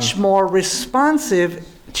genommen haben, much more responsive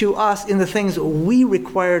to us in the things we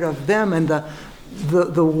required of them and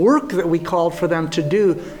the work that we called for them to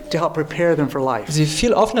do to help prepare them for life. sie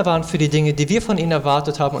viel offener waren für die Dinge, die wir von ihnen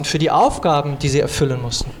erwartet haben und für die Aufgaben, die sie erfüllen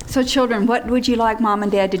mussten. So children, what would you like mom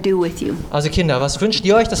and dad to do with you? Also Kinder, was wünscht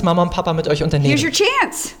ihr euch, dass Mama und Papa mit euch Here's unternehmen? your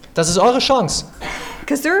chance, Das ist eure Chance,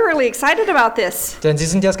 because they're really excited about this. denn sie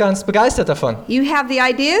sind jetzt ganz begeistert davon. You have the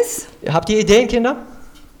ideas? Habt ihr Ideen, Kinder?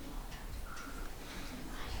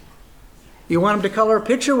 You want them to color a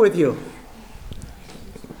picture with you.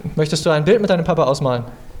 Möchtest du ein Bild mit deinem Papa ausmalen?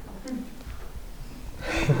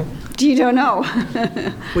 You don't know.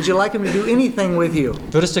 Would you like them to do anything with you?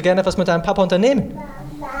 Würdest du gerne etwas mit deinem Papa unternehmen?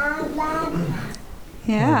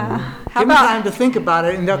 Yeah. How Give them time about to think about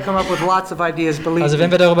it and they'll come up with lots of ideas, believe Also me.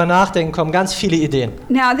 wenn wir darüber nachdenken, kommen ganz viele Ideen.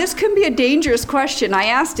 now? This can be a dangerous question.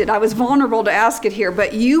 I asked it. I was vulnerable to ask it here,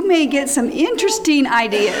 but you may get some interesting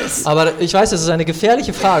ideas. Aber ich weiß, es ist eine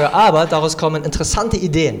gefährliche Frage, aber daraus kommen interessante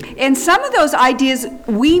Ideen. And some of those ideas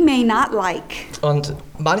we may not like. Und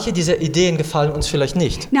manche dieser Ideen gefallen uns vielleicht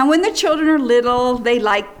nicht. Now, when the children are little, they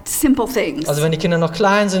like simple things. Also wenn die Kinder noch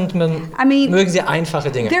klein sind, mögen sie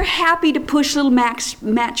einfache Dinge. They're happy to push little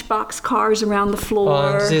matchbox cars around the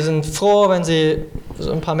floor. Und sie sind froh, wenn sie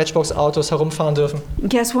so ein paar Matchbox-Autos herumfahren dürfen.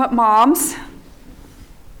 Guess what, moms?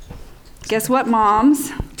 Guess what,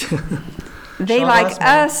 moms? They Schau like was,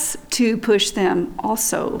 Mama. us to push them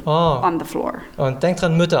also on the floor. Und denkt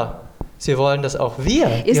dran, Mütter, sie wollen, dass auch wir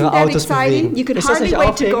Isn't ihre that Autos exciting? bewegen. You can Ist das hardly nicht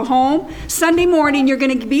wait to go aufregend? home. Sunday morning, you're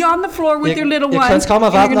going to be on the floor with Ihr- your little ihr ones. könnt's kaum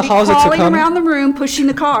and erwarten, you're nach Hause gonna zu be crawling kommen. around the room, pushing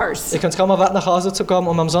the cars. Ihr könnt kaum erwarten, nach Hause zu kommen,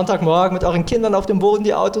 um am Sonntagmorgen mit euren Kindern auf dem Boden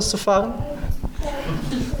die Autos zu fahren.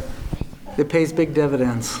 It pays big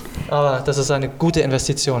dividends. Aber das ist eine gute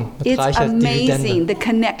Investition mit It's reicher amazing Dividende. the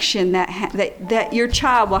connection that your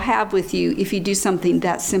child will have with you if you do something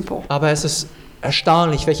that simple. Aber es ist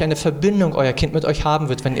erstaunlich, welche eine Verbindung euer Kind mit euch haben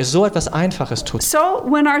wird, wenn ihr so etwas Einfaches tut. So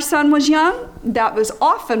when our son was young, that was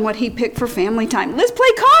often what he picked for family time. Let's play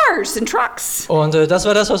cars and trucks. Und das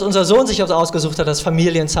war das, was unser Sohn sich ausgesucht hat, das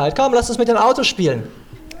Familienzeit. Komm, lass uns mit den Autos spielen.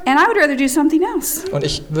 And I would rather do something else. Und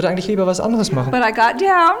ich würde eigentlich lieber was anderes machen. But I got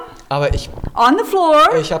down Aber ich on the floor,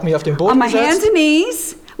 habe mich auf den on Boden my hands gesetzt, and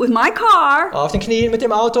knees, with my car, auf den Knien mit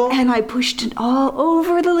dem Auto, and I pushed it all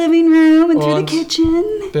over the living room and through the Und kitchen.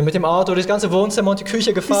 bin mit dem Auto durchs ganze Wohnzimmer und die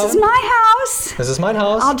Küche This is gefahren. my house. Das ist mein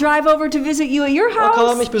Haus. I'll drive over to visit you at your Oh, komm,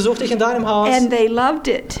 house. ich besuche dich in deinem Haus. And they loved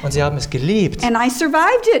it. Und sie haben es geliebt. And I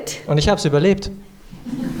survived it. Und ich habe es überlebt.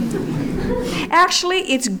 Actually,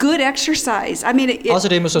 it's good exercise. I mean, it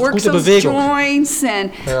Außerdem ist das works gute those Bewegung. joints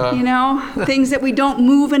and, Ja. you know, things that we don't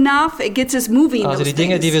move enough. It gets us moving. Also those die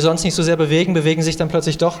Dinge, die things. wir sonst nicht so sehr bewegen, bewegen sich dann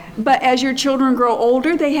plötzlich doch. But as your children grow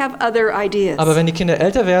older, they have other ideas. Aber wenn die Kinder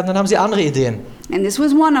älter werden, dann haben sie andere Ideen. And this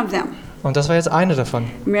was one of them. Und das war jetzt eine davon.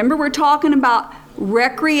 Remember, we're talking about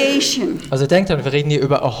recreation. Also denkt dran, wir reden hier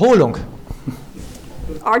über Erholung.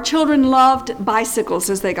 Our children loved bicycles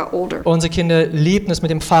as they got older. Unsere Kinder liebten es,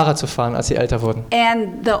 mit dem Fahrrad zu fahren, als sie älter wurden.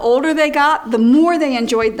 And the older they got, the more they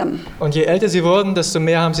enjoyed them. Und je älter sie wurden, desto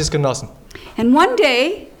mehr haben sie es genossen. And one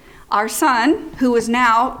day, our son, who is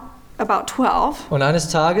now about 12, Und eines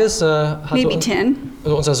Tages maybe 10,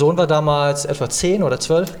 also unser Sohn war damals etwa 10 oder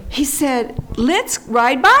 12, he said, let's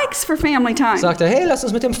ride bikes for family time. sagte, hey, lass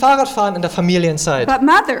uns mit dem Fahrrad fahren in der Familienzeit. But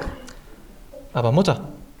mother, Aber Mutter,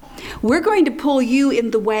 we're going to pull you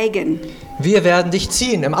in the wagon. wir werden dich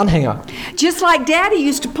ziehen im Anhänger. Just like Daddy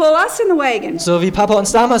used to pull us in the wagon. So wie Papa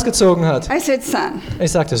uns damals gezogen hat. I said, son,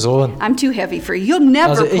 Ich sagte, Sohn, I'm too heavy for you. You'll never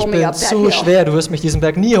also ich pull me bin up that zu hill. schwer, du wirst mich diesen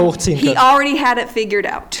Berg nie hochziehen He können. already had it figured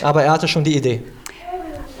out. Aber er hatte schon die Idee.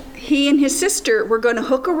 He and his sister were going to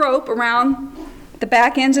hook a rope around the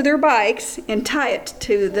back ends of their bikes and tie it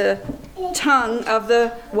to the tongue of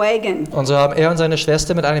the wagon. Und so haben er und seine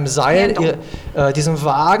Schwester mit einem Seil Handle. diesen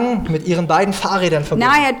Wagen mit ihren beiden Fahrrädern Now verbunden.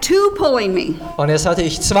 I had two pulling me. Und jetzt hatte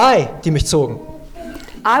ich 2, die mich zogen.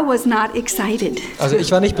 I was not excited. Also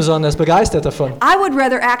ich war nicht besonders begeistert davon. I would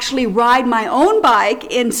rather actually ride my own bike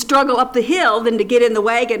and struggle up the hill than to get in the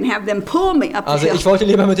wagon and have them pull me up the Also hill. ich wollte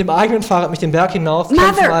lieber mit dem eigenen Fahrrad mich den Berg hinauf kämpfen,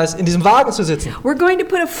 Mother. als in diesem Wagen zu sitzen. We're going to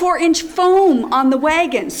put a 4-inch foam on the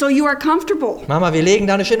wagon so you are comfortable. Mama, wir legen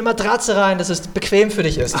da eine schöne Matratze rein, dass es bequem für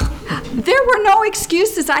dich ist. There were no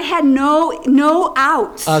excuses. I had no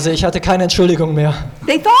outs. Also ich hatte keine Entschuldigung mehr.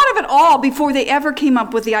 They thought of it all before they ever came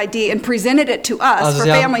up with the idea and presented it to us Also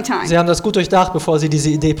for family time. sie haben das gut durchdacht, bevor sie diese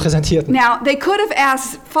Idee präsentierten. Now, they could have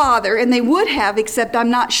asked Father, and they would have, except I'm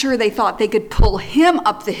not sure they thought they could pull him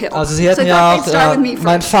up the hill. Also sie So hätten I ja thought they'd start auch with me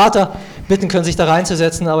meinen first. Vater bitten können, sich da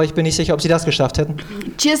reinzusetzen, aber ich bin nicht sicher, ob sie das geschafft hätten.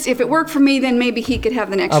 Just if it worked for me, then maybe he could have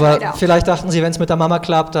the next Aber ride out. vielleicht dachten sie, wenn es mit der Mama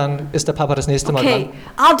klappt, dann ist der Papa das nächste Mal Okay,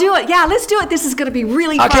 dran. I'll do it. Yeah, let's do it. This is going to be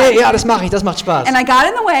really Okay, fun. ja, das mache ich, das macht Spaß. And I got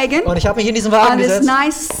in the wagon Und ich habe mich in diesen Wagen on this gesetzt,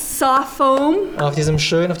 nice soft foam, auf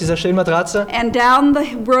dieser schönen Matratze. and down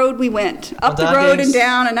the road we went. Up Und the dann road and ging's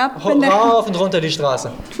down and up and down. rauf und runter die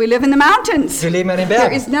Straße. We live in the mountains. Wir leben in den There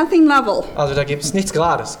Bergen. is nothing level. Also da gibt es nichts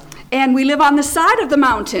Gerades. And we live on the side of the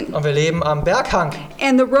mountain. Und wir leben am Berghang.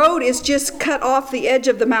 And the road is just cut off the edge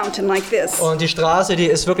of the mountain like this. Und die Straße, die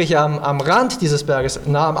ist wirklich am Rand dieses Berges,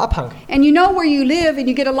 nah am Abhang. And you know where you live and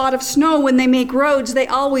you get a lot of snow, when they make roads, they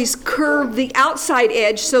always curve the outside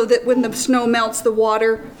edge so that when the snow melts, the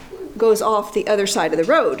water goes off the other side of the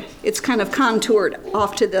road. It's kind of contoured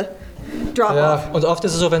off to the drop-off. Ja, und oft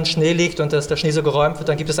ist es so, wenn Schnee liegt und der Schnee so geräumt wird,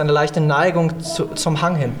 dann gibt es eine leichte Neigung zum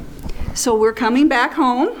Hang hin. So we're coming back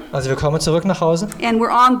home, Also wir kommen zurück nach Hause and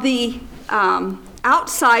we're on the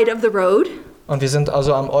outside of the road. Und wir sind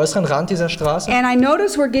also am äußeren Rand dieser Straße. And I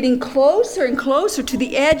noticed we're getting closer and closer to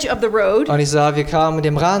the edge of the road. Und ich sah, wir kamen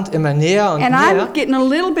dem Rand immer näher und And näher. I'm getting a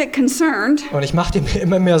little bit concerned. Und ich machte mir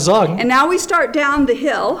immer mehr Sorgen. And now we start down the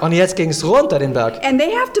hill. Und jetzt ging es runter den Berg. And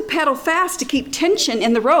they have to pedal fast to keep tension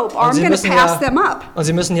in the rope, or Und I'm sie going to müssen pass ja- them up. Und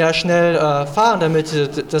sie müssen ja schnell fahren, damit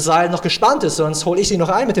das Seil noch gespannt ist, sonst hole ich sie noch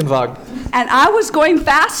ein mit dem Wagen. And I was going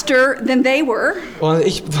faster than they were. Und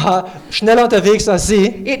ich war schneller unterwegs als sie.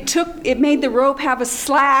 It made the rope have a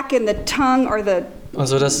slack in the tongue or the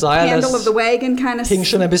Also das Seil, handle of das the wagon kind of, hing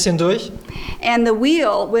schon ein bisschen durch. and the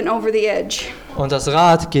wheel went over the edge. Und das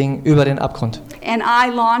Rad ging über den Abgrund. And I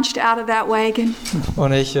launched out of that wagon,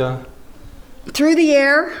 Und ich, through the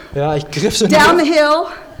air, ich griff so in down die the hill,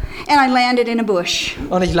 and I landed in a bush.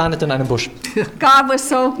 und ich landete in einem Busch. God was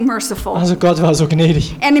so merciful. Also Gott war so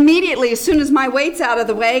gnädig. And immediately, as soon as my weight's out of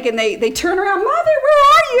the wagon, they turn around, Mother, where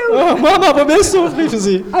are you? Oh, Mama, wo bist du? Riefen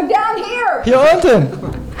sie. I'm down here. Hier unten.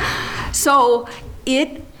 So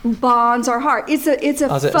it bonds our heart. It's a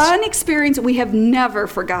Also es- fun experience we have never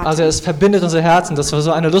forgotten. Also es verbindet unsere Herzen. Das war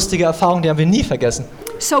so eine lustige Erfahrung, die haben wir nie vergessen.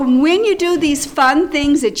 So when you do these fun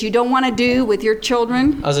things that you don't want to do with your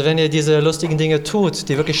children, Also wenn ihr diese lustigen Dinge tut,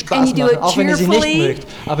 die wirklich And Spaß you do machen, it auch wenn ihr sie nicht cheerfully. mögt,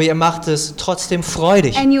 aber ihr macht es trotzdem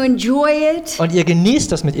freudig and you enjoy it, und ihr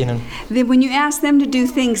genießt das mit ihnen. then when you ask them to do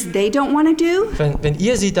things they don't want to do, Wenn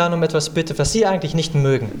ihr sie dann um etwas bittet, was sie eigentlich nicht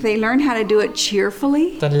mögen, they learn how to do it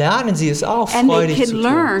cheerfully, dann lernen sie es auch and they freudig can zu tun.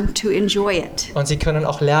 learn to enjoy it. Und sie können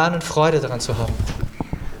auch lernen, Freude daran zu haben.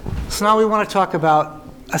 So now we want to talk about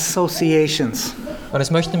associations. Und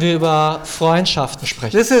jetzt möchten wir über Freundschaften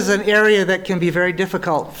sprechen. This is an area that can be very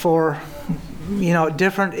difficult for,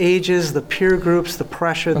 different ages, the peer groups, the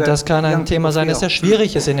pressure Und that das kann ein young Thema sein, das people sehr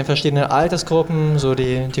schwierig ist in den verschiedenen Altersgruppen, so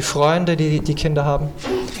die Freunde, die Kinder haben.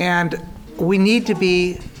 feel. And we need to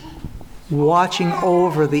be watching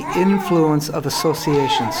over the influence of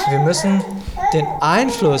associations. Wir müssen den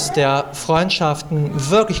Einfluss der Freundschaften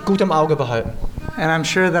wirklich gut im Auge behalten. And I'm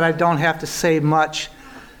sure that I don't have to say much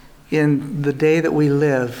in the day that we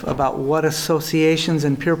live about what associations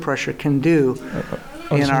and peer pressure can do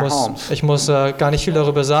Und in our homes. ich muss gar nicht viel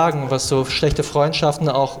darüber sagen, was so schlechte Freundschaften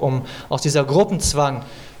auch aus dieser Gruppenzwang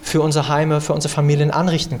für unsere Heime, für unsere Familien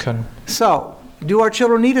anrichten können. So, do our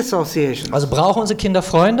children need associations? Also brauchen unsere Kinder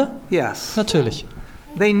Freunde? Yes. Natürlich.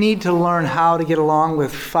 They need to learn how to get along with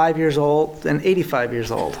 5 years old and 85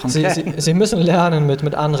 years old. Okay? Sie müssen lernen, mit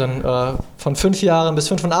anderen von 5 Jahren bis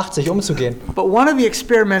 85 umzugehen. But one of the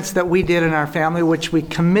experiments that we did in our family, which we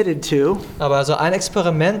committed to, Aber also ein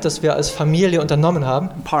Experiment, das wir als Familie unternommen haben,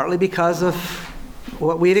 partly because of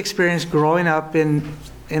what we had experienced growing up in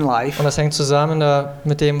life. und das hängt zusammen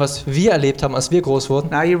mit dem, was wir erlebt haben, als wir groß wurden.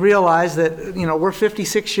 Now you realize that, we're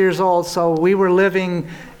 56 years old, so we were living,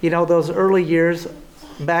 those early years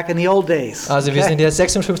back in the old days. Also wir okay? sind jetzt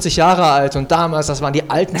 56 Jahre alt und damals, das waren die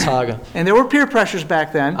alten Tage. And there were peer pressures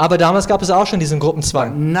back then, Aber damals gab es auch schon diesen but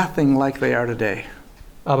Gruppenzwang. nothing like they are today.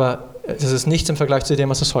 Aber das ist nichts im Vergleich zu dem,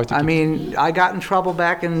 was es heute I gibt. mean, I got in trouble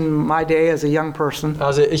back in my day as a young person,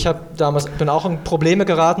 Also ich bin auch in Probleme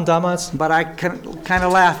geraten damals. but I kind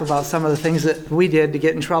of laugh about some of the things that we did to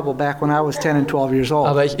get in trouble back when I was 10 and 12 years old.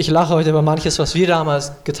 Aber ich lache heute über manches, was wir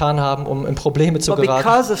damals getan haben, um in Probleme zu But geraten.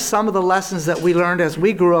 because of some of the lessons that we learned as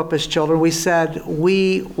we grew up as children, we said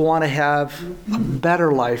we want to have a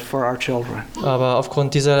better life for our children. Aber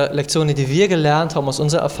aufgrund dieser Lektionen, die wir gelernt haben aus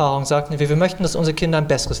unserer Erfahrung, sagten wir möchten, dass unsere Kinder ein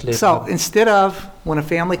besseres Leben So haben. instead of, when a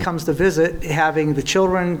family comes to visit, having the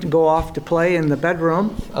children go off to play in the bedroom,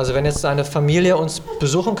 Also wenn jetzt eine Familie uns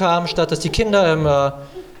besuchen kam, statt dass die Kinder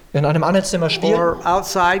in einem anderen Zimmer spielen or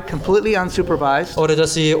outside completely unsupervised, oder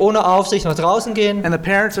dass sie ohne Aufsicht nach draußen gehen and the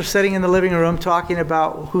parents are sitting in the living room talking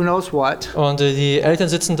about who knows what, und die Eltern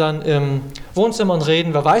sitzen dann im Wohnzimmer und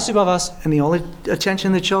reden, wer weiß über was. and the only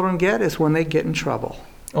attention the children get is when they get in trouble.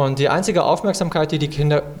 Und die einzige Aufmerksamkeit, die die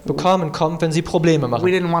Kinder bekommen, kommt, wenn sie Probleme We machen.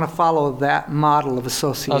 didn't want to follow that model of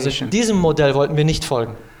Also association diesem Modell wollten wir nicht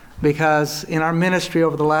folgen. because in our ministry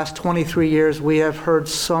over the last 23 years, we have heard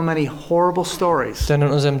so many horrible stories, Denn in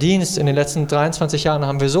unserem Dienst in den letzten 23 Jahren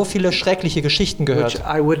haben wir so viele schreckliche Geschichten which gehört,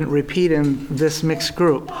 I wouldn't repeat in this mixed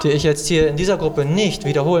group, die ich jetzt hier in dieser Gruppe nicht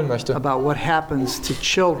wiederholen möchte. about what happens to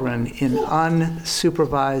children in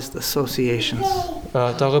unsupervised associations.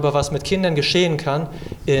 Darüber, was mit Kindern geschehen kann,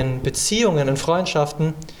 in Beziehungen, in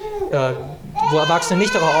Freundschaften, wo Erwachsene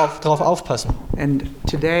nicht darauf aufpassen. And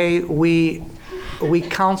today we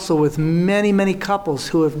counsel with many, many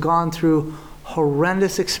couples who have gone through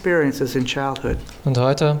horrendous experiences in childhood. Und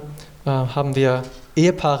heute haben wir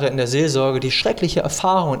Ehepaare in der Seelsorge, die schreckliche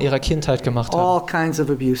Erfahrungen in ihrer Kindheit gemacht haben. All kinds of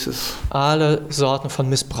abuses Alle Sorten von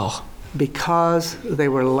Missbrauch. because they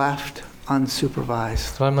were left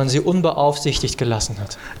unsupervised. weil man sie unbeaufsichtigt gelassen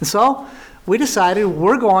hat. And so we decided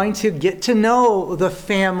we're going to get to know the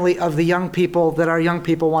family of the young people that our young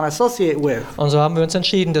people want to associate with. Und so haben wir uns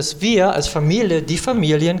entschieden, dass wir als Familie die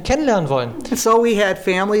Familien kennenlernen wollen. And so we had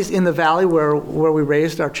families in the valley where we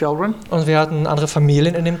raised our children Und wir hatten andere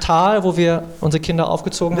Familien in dem Tal, wo wir unsere Kinder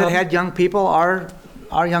aufgezogen that haben. had young people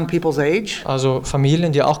our young people's age. Also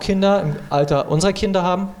Familien, die auch Kinder im Alter unserer Kinder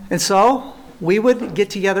haben. And so we would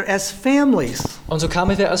get together as families. Und so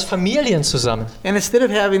kamen wir als Familien zusammen. And instead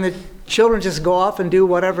of having the children just go off and do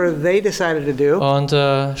whatever they decided to do, Und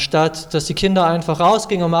statt dass die Kinder einfach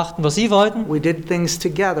rausgingen und machten, was sie wollten, we did things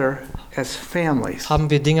together as families. haben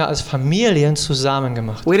wir Dinge als Familien zusammen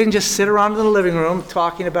gemacht. We didn't just sit around in the living room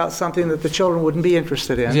talking about something that the children wouldn't be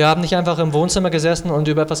interested in. Wir haben nicht einfach im Wohnzimmer gesessen und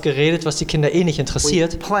über etwas geredet, was die Kinder eh nicht We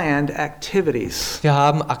interessiert. planned activities. Wir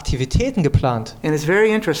haben Aktivitäten geplant. And it's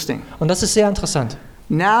very interesting. Und das ist sehr interessant.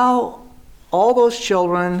 Now, all those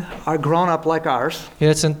children are grown up like ours,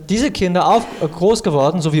 Jetzt sind diese Kinder groß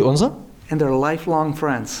geworden, so wie unsere, and they're lifelong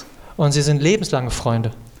friends. und sie sind lebenslange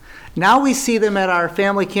Freunde. Now we see them at our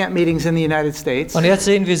family camp meetings in the United States. Und jetzt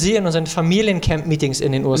sehen wir sie in unseren Familiencamp-Meetings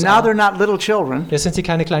in den Now USA. they're not little children. Jetzt sind sie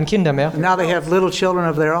keine kleinen Kinder mehr. Now they have little children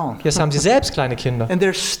of their own. Jetzt haben sie selbst kleine Kinder. And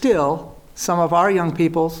they're still some of our young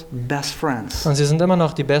people's best friends. Und sie sind immer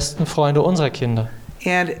noch die besten Freunde unserer Kinder.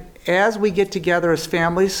 And as we get together as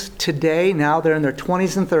families today, now they're in their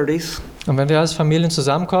 20s and 30s, Und wenn wir als Familien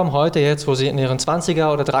zusammenkommen, heute jetzt, wo sie in ihren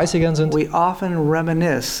 20er oder 30ern sind, we often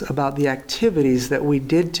reminisce about the activities that we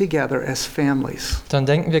did together as families dann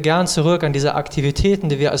denken wir gern zurück an diese Aktivitäten,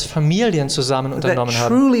 die wir als Familien zusammen that unternommen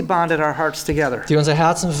haben, truly bonded our hearts together. die unsere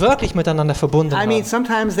Herzen wirklich miteinander verbunden I mean, haben.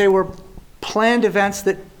 sometimes they were planned events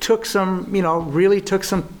that took some, really took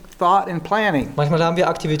some thought and planning. Manchmal haben wir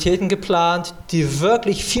Aktivitäten geplant, die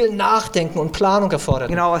wirklich viel Nachdenken und Planung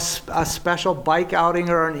erforderten. A special bike outing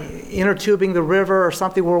or an inner tubing the river or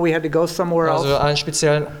something where we had to go somewhere Also else. einen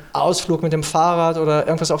speziellen Ausflug mit dem Fahrrad oder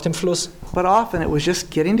irgendwas auf dem Fluss. But often it was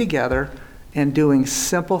just getting together and doing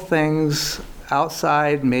simple things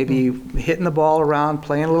outside, maybe hitting the ball around,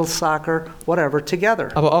 playing a little soccer, whatever, together.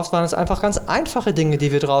 Aber oft waren es einfach ganz einfache Dinge, die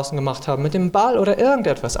wir draußen gemacht haben, mit dem Ball oder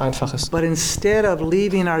irgendetwas Einfaches. But instead of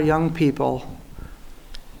leaving our young people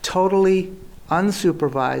totally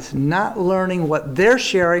unsupervised, not learning what they're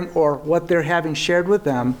sharing or what they're having shared with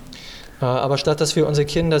them, Aber statt dass wir unsere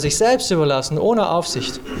Kinder sich selbst überlassen, ohne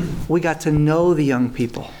Aufsicht, we got to know the young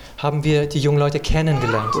people. haben wir die jungen Leute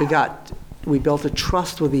kennengelernt. We built a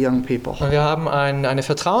trust with the young people. Und wir haben eine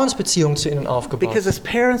Vertrauensbeziehung zu ihnen aufgebaut. Because as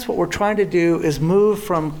parents, what we're trying to do is move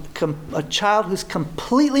from a child who's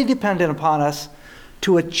completely dependent upon us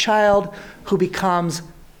to a child who becomes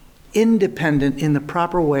independent in the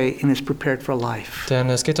proper way and is prepared for life. Denn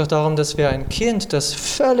es geht doch darum, dass wir ein Kind, das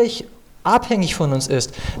völlig abhängig von uns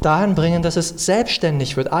ist, dahin bringen, dass es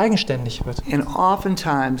selbstständig wird, eigenständig wird. And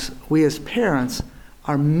oftentimes, we as parents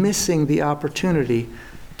are missing the opportunity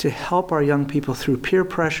to help our young people through peer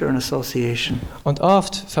pressure and association. Und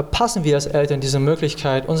oft verpassen wir als Eltern diese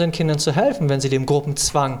Möglichkeit, unseren Kindern zu helfen, wenn sie dem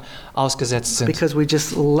Gruppenzwang ausgesetzt sind. Because we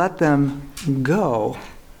just let them go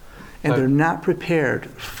and they're not prepared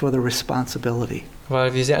for the responsibility.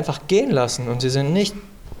 Weil wir sie einfach gehen lassen und sie sind nicht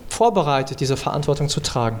vorbereitet, diese Verantwortung zu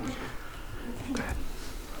tragen.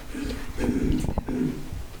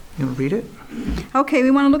 You want to read it? Okay,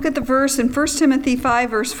 we want to look at the verse in 1 Timothy 5,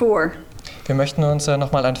 verse 4. Wir möchten uns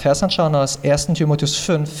nochmal einen Vers anschauen aus 1. Timotheus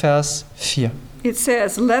 5, Vers 4. It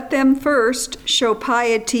says, "Let them first show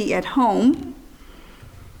piety at home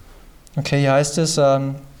Okay, hier heißt es,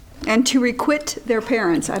 and to requite their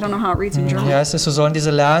parents." I don't know how it reads in German. so sollen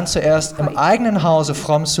diese lernen, zuerst im eigenen Hause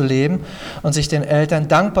fromm zu leben und sich den Eltern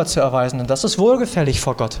dankbar zu erweisen. Und das ist wohlgefällig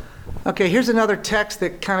vor Gott. Okay, here's another text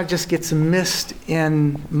that kind of just gets missed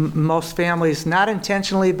in most families, not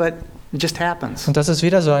intentionally, but it just happens. Und das ist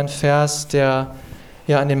wieder so ein Vers, der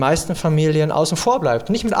ja in den meisten Familien außen vor bleibt.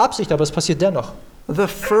 Nicht mit Absicht, aber es passiert dennoch. The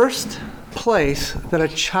first place that a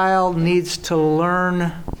child needs to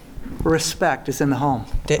learn respect is in the home.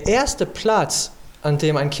 Der erste Platz, an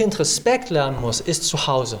dem ein Kind Respekt lernen muss, ist zu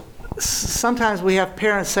Hause. Sometimes we have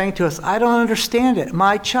parents saying to us, I don't understand it.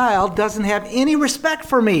 My child doesn't have any respect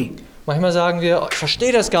for me. Manchmal sagen wir, ich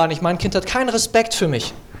verstehe das gar nicht, mein Kind hat keinen Respekt für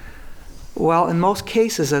mich. Well, in most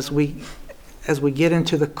cases, as we get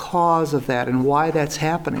into the cause of that and why that's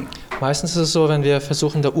happening, Meistens ist es so, wenn wir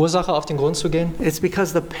versuchen, der Ursache auf den Grund zu gehen, it's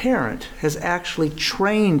because the parent has actually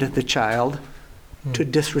trained the child to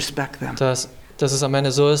disrespect them. dass es am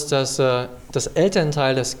Ende so ist, dass das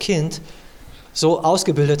Elternteil das Kind so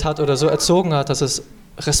ausgebildet hat oder so erzogen hat, dass es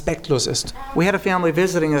respektlos ist. We had a family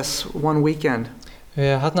visiting us one weekend.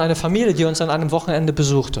 Wir hatten eine Familie, die uns an einem Wochenende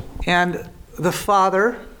besuchte. And the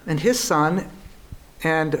father and his son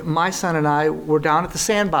and my son and I were down at the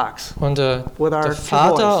sandbox. Und With our der two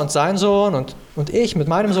Vater boys. und sein Sohn und ich mit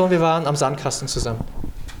meinem Sohn, wir waren am Sandkasten zusammen.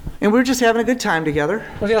 And we were just having a good time together.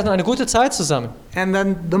 Und wir hatten eine gute Zeit zusammen. And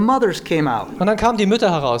then the mothers came out. Und dann kamen die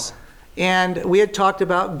Mütter heraus. And we had talked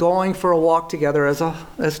about going for a walk together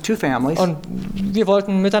as two families. Und wir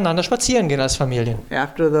wollten miteinander spazieren gehen als Familien.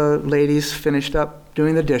 After the ladies finished up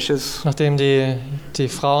doing the dishes. Nachdem die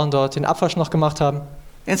Frauen dort den Abwasch noch gemacht haben.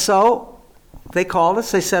 And so they called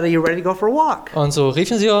us. They said, "Are you ready to go for a walk?" Und so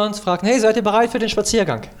riefen sie uns, fragten, hey, seid ihr bereit für den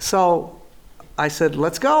Spaziergang? So I said,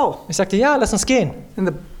 "Let's go." Ich sagte, ja, lass uns gehen.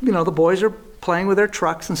 And the boys are playing with their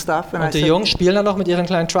trucks and stuff. And I Und die said, Jungs spielen dann noch mit ihren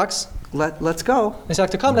kleinen Trucks. Let's go. Ich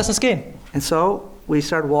sagte, komm, lass uns gehen. And so we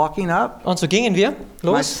started walking up. Und so gingen wir My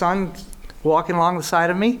los. son walking along the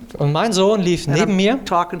side of me. Und mein Sohn lief And neben I'm mir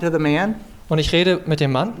talking to the man. und ich rede mit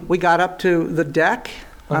dem Mann. We got up to the deck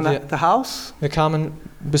on Und the house. wir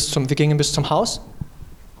gingen bis zum Haus.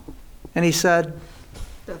 And he said,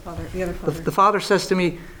 The other father. the father says to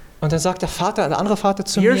me, Und dann sagt der andere Vater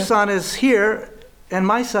zu "Your mir, son is here and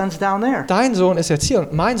my son's down there. dein Sohn ist jetzt hier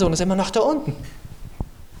und mein Sohn ist immer noch da unten.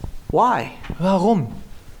 Why?" Warum?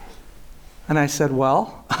 And I said, "Well,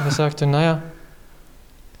 Und ich sagte, naja,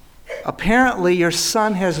 apparently your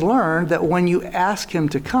son has learned that when you ask him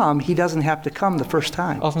to come, he doesn't have to come the first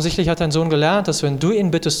time." offensichtlich hat dein Sohn gelernt, dass wenn du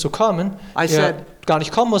ihn bittest zu kommen, I er said- gar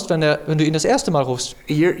nicht kommen musst, wenn du ihn das erste Mal rufst.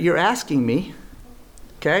 You're asking me.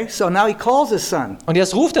 Okay? So now he calls his son Und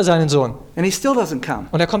jetzt ruft er seinen Sohn and he still doesn't come.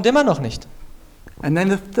 und er kommt immer noch nicht. And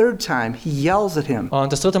then the third time he yells at him,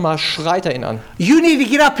 Und das dritte Mal schreit er ihn an. "You need to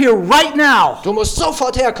get up here right now." Du musst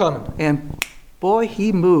sofort herkommen. And boy,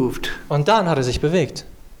 he moved. Und dann hat er sich bewegt.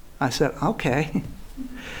 I said, "Okay.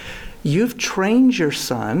 You've trained your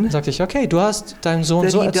son Dann sagte ich, okay, du hast deinen Sohn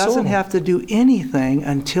that so he doesn't erzogen, have to do anything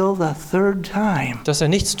until the third time dass er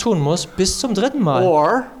nichts tun muss bis zum dritten Mal.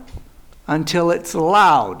 or until it's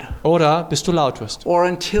loud Oder bis du laut wirst. or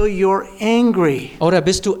until you're angry." Oder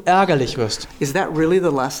bis du ärgerlich wirst. Is that really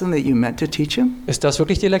the lesson that you meant to teach him? Ist das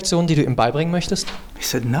wirklich die Lektion, die du ihm beibringen möchtest? He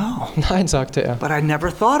said, "No, Nein, sagte er. but I never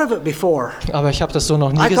thought of it before. Aber ich habe das so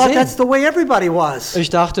noch nie I thought that's gesehen. the way everybody was." Ich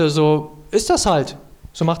dachte, so ist das halt.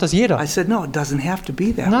 So macht das jeder. I said, "No, it doesn't have to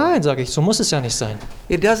be that way. Nein, sage ich, so muss es ja nicht sein.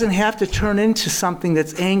 It doesn't have to turn into something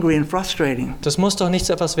that's angry and frustrating." Das muss doch nicht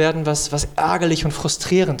so etwas werden, was ärgerlich und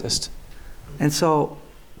frustrierend ist. And so,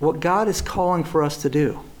 what God is calling for us to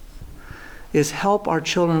do is help our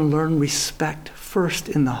children learn respect first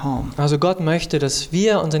in the home. Also Gott möchte, dass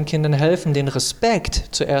wir unseren Kindern helfen, den Respekt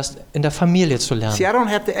zuerst in der Familie zu See, lernen. I don't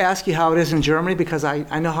have to ask you how it is in Germany because I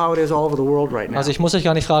know how it is all over the world right now. Also ich muss euch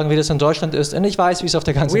gar nicht fragen, wie das in Deutschland ist, denn ich weiß, wie es auf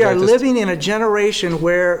der ganzen We are Welt ist. living in a generation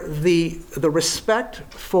where the respect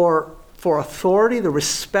for authority, the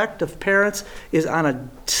respect of parents is on a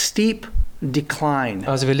steep decline.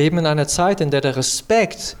 Also wir leben in einer Zeit, in der der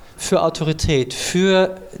Respekt für Autorität,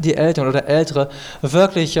 für die Eltern oder Ältere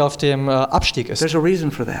wirklich auf dem Abstieg ist. There's a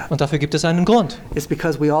reason for that. Und dafür gibt es einen Grund. It's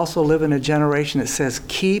because we also live in a generation that says,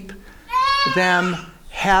 "Keep them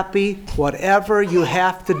happy, whatever you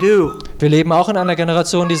have to do." Wir leben auch in einer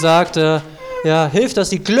Generation, die sagt, ja, hilf, dass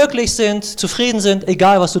sie glücklich sind, zufrieden sind,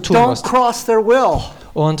 egal was du tun Don't musst. cross their will.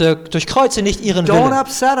 Und durchkreuze nicht ihren Don't Willen.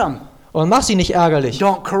 upset them. Und mach sie nicht ärgerlich.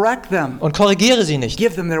 Don't correct them. Und korrigiere sie nicht.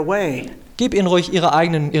 Give them their way. Gib ihnen ruhig ihren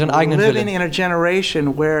eigenen Living Willen. in a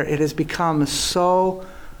generation where it has become so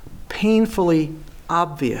painfully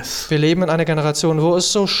obvious. Wir leben in einer Generation, wo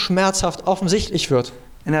es so schmerzhaft offensichtlich wird.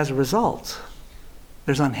 And as a result,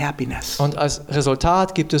 there's unhappiness. Und als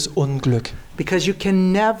Resultat gibt es Unglück. Because you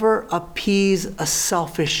can never appease a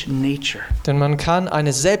selfish nature. Denn man kann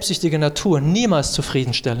eine selbstsüchtige Natur niemals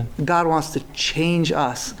zufriedenstellen. God wants to change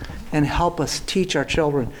us and help us teach our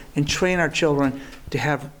children and train our children to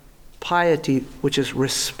have piety, which is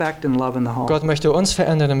respect and love in the home. Gott möchte uns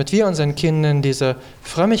verändern, damit wir unseren Kindern diese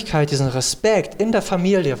Frömmigkeit, diesen Respekt in der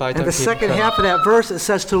Familie And the weitergeben second können. half of that verse, it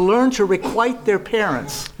says to learn to requite their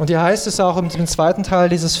parents. Und hier heißt es auch im zweiten Teil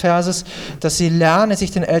dieses Verses, dass sie lernen, sich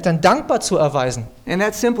den Eltern dankbar zu erweisen. And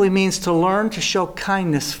that simply means to learn to show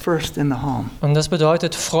kindness first in the home. Und das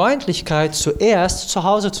bedeutet, Freundlichkeit zuerst zu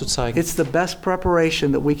Hause zu zeigen. It's the best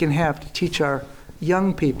preparation that we can have to teach our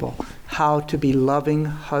young people how to be loving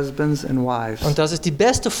husbands and wives. Und das ist die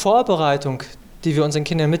beste Vorbereitung, die wir unseren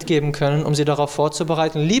Kindern mitgeben können, um sie darauf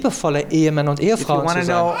vorzubereiten, liebevolle Ehemänner und If you Ehefrauen want zu to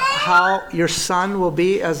know sein. how your son will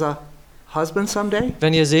be as a husband someday,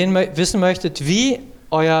 Wenn ihr wissen möchtet, wie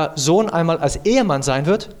euer Sohn einmal als Ehemann sein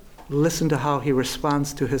wird, listen to how he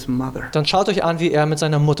responds to his mother. dann schaut euch an, wie er mit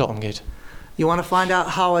seiner Mutter umgeht. You want to find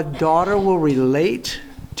out how a daughter will relate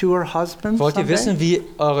to her husband Wollt ihr someday? wissen, wie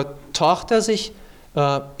eure Tochter sich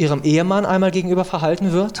ihrem Ehemann einmal gegenüber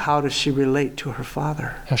verhalten wird? How does she relate to her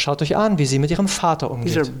father? Ja, schaut euch an, wie sie mit ihrem Vater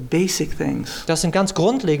These are umgeht. basic things, Das sind ganz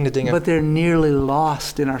grundlegende Dinge, but they're nearly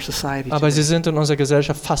lost in our society aber sie today. sind in unserer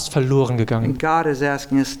Gesellschaft fast verloren gegangen. And God is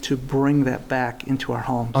asking us to bring that back into our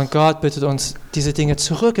homes. Und Gott bittet uns, diese Dinge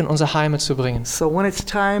zurück in unsere Heime zu bringen. So when it's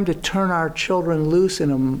time to turn our children loose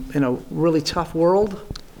in a really tough world,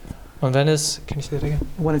 Und wenn es, can you say that again?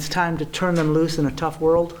 when it's time to turn them loose in a tough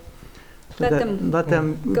world, Let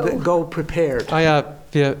them go. go prepared. Ah ja,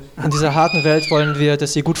 in dieser harten Welt wollen wir,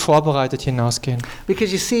 dass sie gut vorbereitet hinausgehen.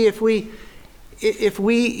 Because you see, if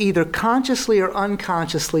we either consciously or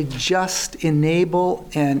unconsciously just enable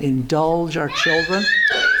and indulge our children,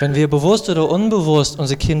 Wenn wir bewusst oder unbewusst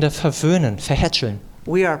unsere Kinder verwöhnen, verhätscheln,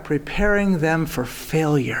 we are preparing them for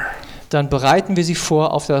failure. dann bereiten wir sie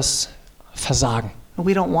vor auf das Versagen. And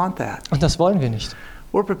we don't want that. Und das wollen wir nicht.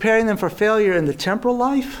 We're preparing them for failure in the temporal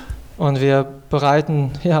life, Und wir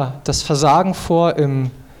bereiten das Versagen vor im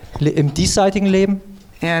diesseitigen Leben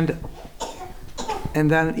and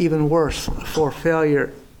then even worse, for failure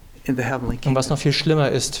in the heavenly und kingdom. was noch viel schlimmer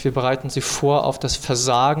ist, wir bereiten sie vor auf das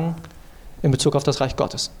Versagen in Bezug auf das Reich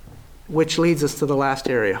Gottes. Which leads us to the last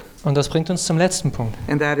area, Und das bringt uns zum letzten Punkt.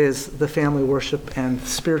 and that is the family worship and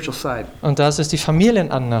spiritual side. Und das ist die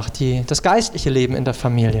Familienandacht, das geistliche Leben in der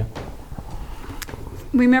Familie.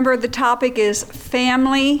 Remember, the topic is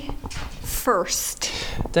family first.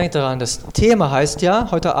 Denkt daran, das Thema heißt ja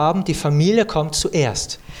heute Abend, die Familie kommt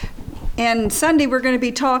zuerst. And Sunday, we're going to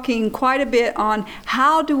be talking quite a bit on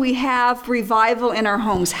how do we have revival in our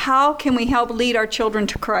homes? How can we help lead our children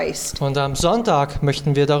to Christ? Und am Sonntag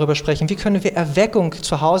möchten wir darüber sprechen, wie können wir Erweckung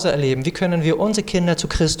zu Hause erleben, wie können wir unsere Kinder zu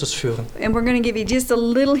Christus führen. And we're going to give you just a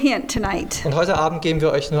little hint tonight. Und heute Abend geben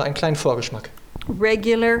wir euch nur einen kleinen Vorgeschmack.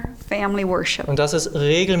 Regular family worship. Und das ist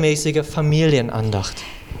regelmäßige Familienandacht.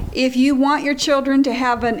 If you want your children to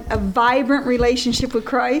have a vibrant relationship with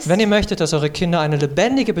Christ, Wenn ihr möchtet, dass eure Kinder eine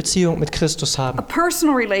lebendige Beziehung mit Christus haben, a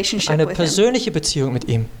personal relationship eine with Him, persönliche Beziehung mit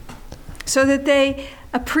ihm, so that they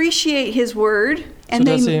appreciate His word and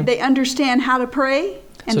Sodass sie- they understand how to pray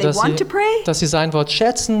and they want to pray, dass sie sein Wort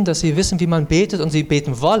schätzen, dass sie wissen, wie man betet und sie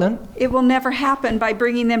beten wollen, it will never happen by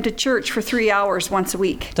bringing them to church for 3 hours once a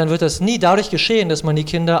week. dann wird das nie dadurch geschehen, dass man die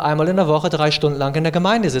Kinder einmal in der Woche 3 Stunden lang in der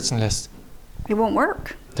Gemeinde sitzen lässt. It won't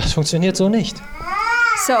work. Das funktioniert so nicht.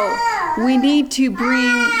 So we need to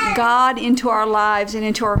bring God into our lives and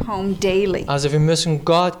into our home daily. Also wir müssen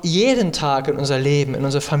Gott jeden Tag in unser Leben, in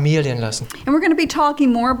unsere Familien lassen. And we're going to be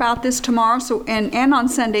talking more about this tomorrow and on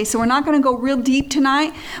Sunday. So we're not going to go real deep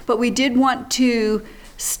tonight, but we did want to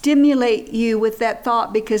stimulate you with that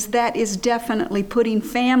thought because that is definitely putting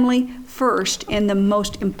family first in the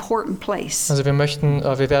most important place. Also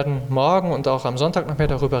wir werden morgen und auch am Sonntag noch mehr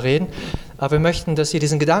darüber reden, aber wir möchten, dass ihr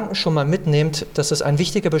diesen Gedanken schon mal mitnehmt, dass es ein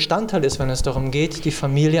wichtiger Bestandteil ist, wenn es darum geht, die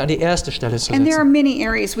Familie an die erste Stelle zu And there are setzen. many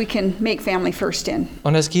areas we can make family first in.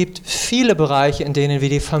 Und es gibt viele Bereiche, in denen wir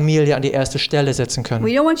die Familie an die erste Stelle setzen können. We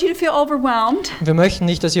don't want you to feel overwhelmed, Wir möchten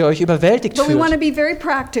nicht, dass ihr euch überwältigt but we want to fühlt, be very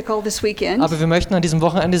practical this weekend. aber wir möchten an diesem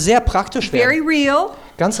Wochenende sehr praktisch Very werden, real,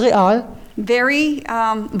 ganz real, very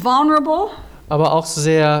vulnerable, aber auch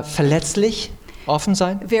sehr verletzlich, offen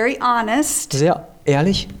sein, very honest, sehr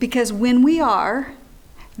ehrlich. because when we are,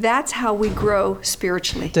 that's how we grow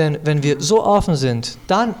spiritually. Denn wenn wir so offen sind,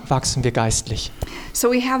 dann wachsen wir geistlich. So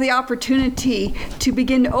we have the opportunity to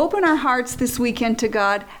begin to open our hearts this weekend to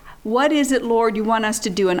God. What is it, Lord, you want us to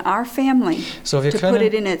do in our family So, wir to put können-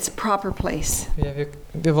 it in its proper place?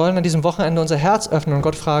 Wir wollen an diesem Wochenende unser Herz öffnen und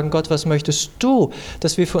Gott fragen, Gott, was möchtest du,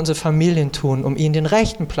 dass wir für unsere Familien tun, um ihnen den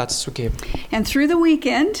rechten Platz zu geben? And through the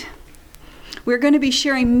weekend, we're going to be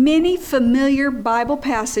sharing many familiar Bible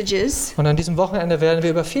passages Und an diesem Wochenende werden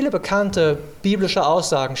wir über viele bekannte biblische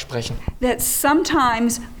Aussagen sprechen, that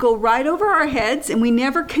sometimes go right over our heads and we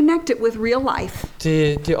never connect it with real life.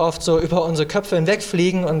 die oft so über unsere Köpfe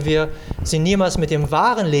hinwegfliegen und wir sie niemals mit dem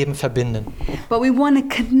wahren Leben verbinden. But we want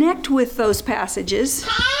to connect with those passages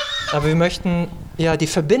Aber wir möchten ja die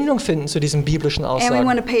Verbindung finden zu diesen biblischen and we want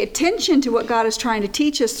Aussagen. to pay attention to what God is trying to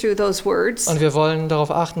teach us through those words Und wir wollen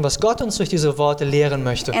darauf achten, was Gott uns durch diese Worte lehren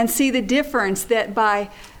möchte. and see the difference that by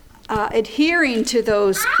adhering to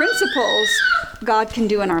those principles, God can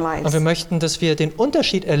do in our Und lives. wir möchten, dass wir den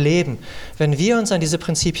Unterschied erleben, wenn wir uns an diese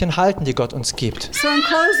Prinzipien halten, die Gott uns gibt. So in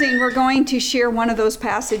closing, we're going to share one of those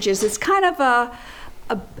passages. It's kind of a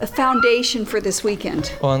foundation for this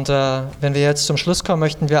weekend. Und wenn wir jetzt zum Schluss kommen,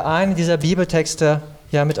 möchten wir einen dieser Bibeltexte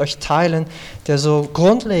mit euch teilen, der so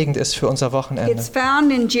grundlegend ist für unser Wochenende. It's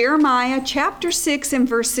found in Jeremiah chapter 6 and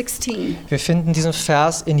verse 16. Wir finden diesen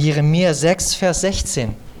Vers in Jeremia 6, Vers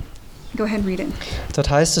 16. Go ahead and read it. Dort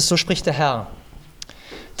heißt es, so spricht der Herr: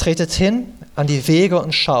 Tretet hin an die Wege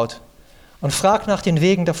und schaut und fragt nach den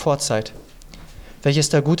Wegen der Vorzeit, welches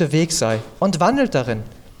der gute Weg sei, und wandelt darin,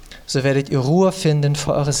 so werdet ihr Ruhe finden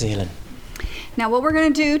für eure Seelen. Now what we're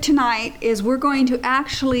going to do tonight is we're going to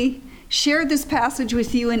actually share this passage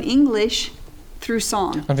with you in English through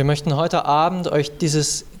song. Und wir möchten heute Abend euch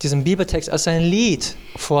diesen Bibeltext als ein Lied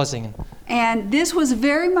vorsingen. And this was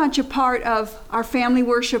very much a part of our family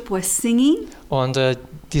worship, was singing, Und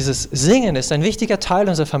dieses Singen ist ein wichtiger Teil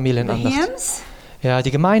unserer the Familienandacht. hymns, Ja,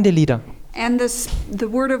 die Gemeindelieder. and the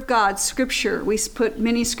Word of God, Scripture. We put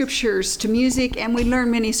many scriptures to music, and we learn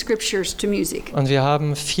many scriptures to music. Und wir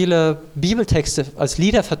haben viele Bibeltexte als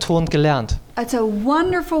Lieder vertont gelernt. It's a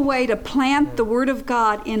wonderful way to plant the Word of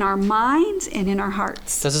God in our minds and in our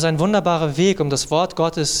hearts. Das ist ein wunderbarer Weg, um das Wort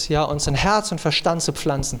Gottes uns in Herz und Verstand zu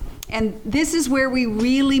pflanzen. And this is where we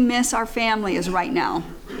really miss our family is right now.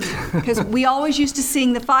 Because we always used to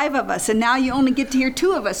sing, the 5 of us, and now you only get to hear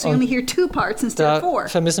 2 of us, so you only hear 2 parts instead Da of 4.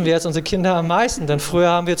 vermissen wir jetzt unsere Kinder am meisten, denn früher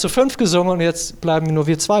haben wir zu 5 gesungen und jetzt bleiben nur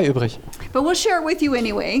wir 2 übrig. But we'll share it with you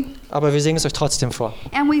anyway. Aber wir singen es euch trotzdem vor.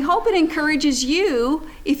 And we hope it encourages you,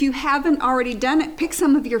 if you haven't already done it, pick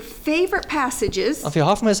some of your favorite passages Und wir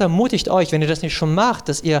hoffen, es ermutigt euch, wenn ihr das nicht schon macht,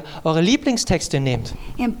 dass ihr eure Lieblingstexte nehmt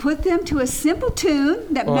and put them to a simple tune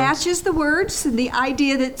that Und- matches the words and the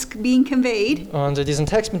idea that's being conveyed, und diesen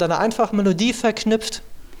Text mit einer einfachen Melodie verknüpft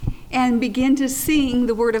and begin to sing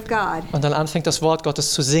the Word of God und dann anfängt das Wort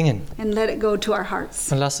Gottes zu singen. and let it go to our hearts.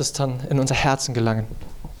 Und lasst es dann in unser Herzen gelangen.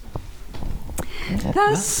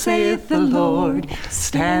 Thus saith the Lord,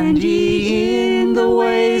 Stand ye in the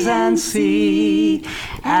ways and see,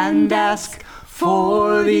 and ask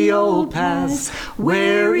for the old paths,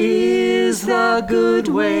 where is the good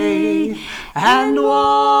way, and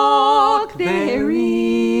walk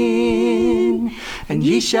therein, and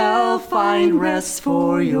ye shall find rest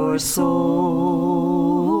for your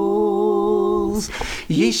souls.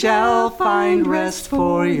 Ye shall find rest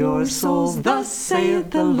for your souls. Thus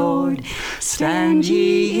saith the Lord, stand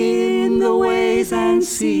ye in the ways and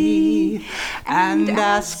see, and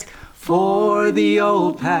ask for the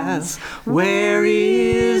old paths, where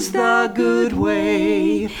is the good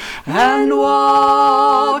way, and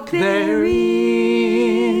walk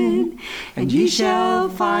therein, and ye shall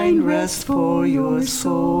find rest for your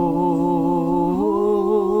soul.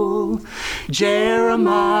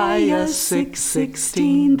 Jeremiah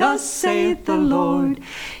 6:16, thus saith the Lord,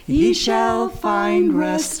 ye shall find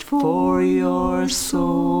rest for your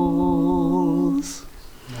souls.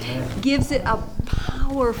 gives it a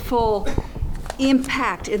powerful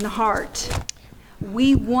impact in the heart.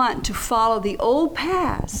 We want to follow the old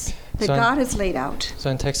paths that So ein- God has laid out. So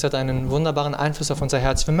ein Text hat einen wunderbaren Einfluss auf unser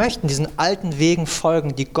Herz. Wir möchten diesen alten Wegen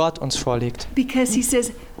folgen, die Gott uns vorlegt. Because he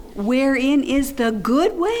says, wherein is the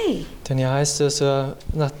good way? Denn hier heißt es,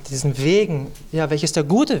 nach diesen Wegen, welches der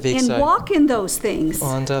gute Weg And sei. walk in those things.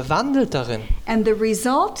 Und wandelt darin. And the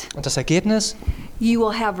result, Und das Ergebnis, you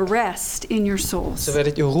will have rest in your souls. so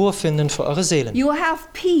werdet ihr Ruhe finden für eure Seelen. You will have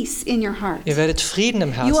peace in your heart. Ihr werdet Frieden im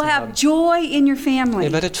You Herzen will have haben. joy in your family.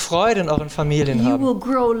 Ihr werdet Freude in euren Familien You haben. will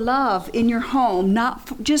grow love in your home, not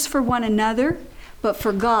just for one another, but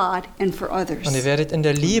for God and for others. Und ihr werdet in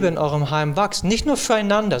der Liebe in eurem Heim wachsen. Nicht nur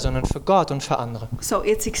füreinander, sondern für Gott und für andere. So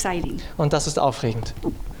it's exciting. Und das ist aufregend.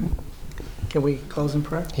 Can we close in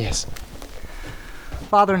prayer? Yes.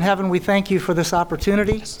 Father in heaven, we thank you for this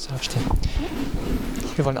opportunity. Lass uns aufstehen.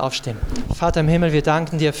 Wir wollen aufstehen. Vater im Himmel, wir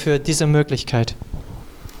danken dir für diese Möglichkeit.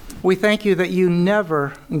 We thank you that you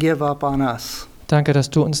never give up on us, Danke, dass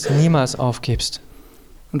du uns niemals aufgibst.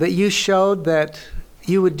 that you showed that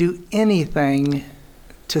you would do anything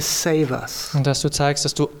to save us, Und dass du zeigst,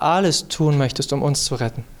 dass du alles tun möchtest, um uns zu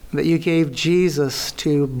retten. that you gave Jesus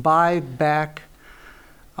to buy back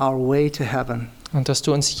our way to heaven. Und dass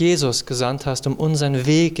du uns Jesus gesandt hast, um unseren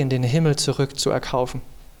Weg in den Himmel zurück zu erkaufen.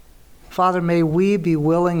 Father, may we be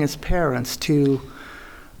willing as parents to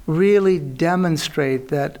really demonstrate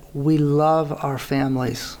that we love our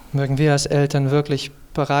families, Mögen wir als Eltern wirklich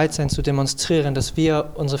bereit sein zu demonstrieren, dass wir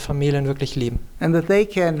unsere Familien wirklich lieben. and that they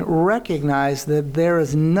can recognize that there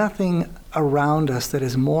is nothing around us that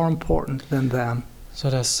is more important than them.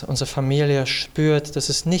 Sodass unsere Familie spürt, dass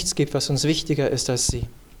es nichts gibt, was uns wichtiger ist als sie.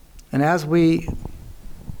 And as we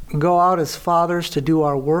go out as fathers to do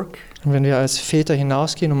our work, Und wenn wir als Väter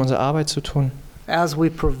hinausgehen, um unsere Arbeit zu tun, as we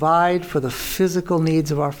provide for the physical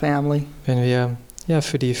needs of our family, wenn wir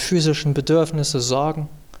für die physischen Bedürfnisse sorgen,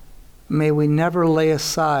 may we never lay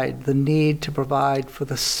aside the need to provide for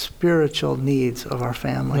the spiritual needs of our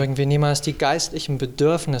family. Mögen wir niemals die geistlichen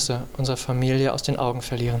Bedürfnisse unserer Familie aus den Augen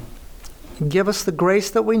verlieren. Give us the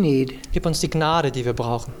grace that we need. Gib uns die Gnade, die wir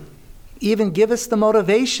brauchen. Even give us the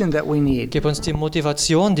motivation that we need. Gib uns die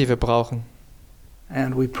Motivation, die wir brauchen.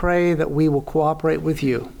 And we pray that we will cooperate with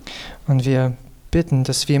you. Und wir bitten,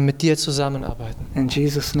 dass wir mit dir zusammenarbeiten. In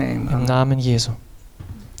Jesus' name. Im Namen Jesu.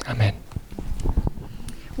 Amen.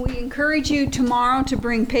 We encourage you tomorrow to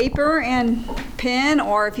bring paper and pen,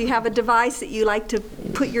 or if you have a device that you like to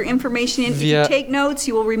put your information in. If you take notes,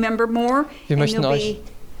 you will remember more. Wir möchten euch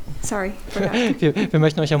Sorry, forgot. wir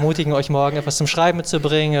möchten euch ermutigen, euch morgen etwas zum Schreiben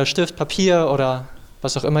mitzubringen, Stift, Papier oder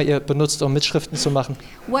was auch immer ihr benutzt, um Mitschriften zu machen.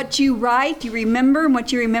 What you write, you remember, and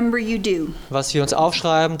what you remember, you do. Was wir uns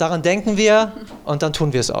aufschreiben, daran denken wir und dann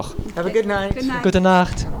tun wir es auch. Have a good night. Good night. Gute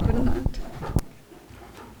Nacht.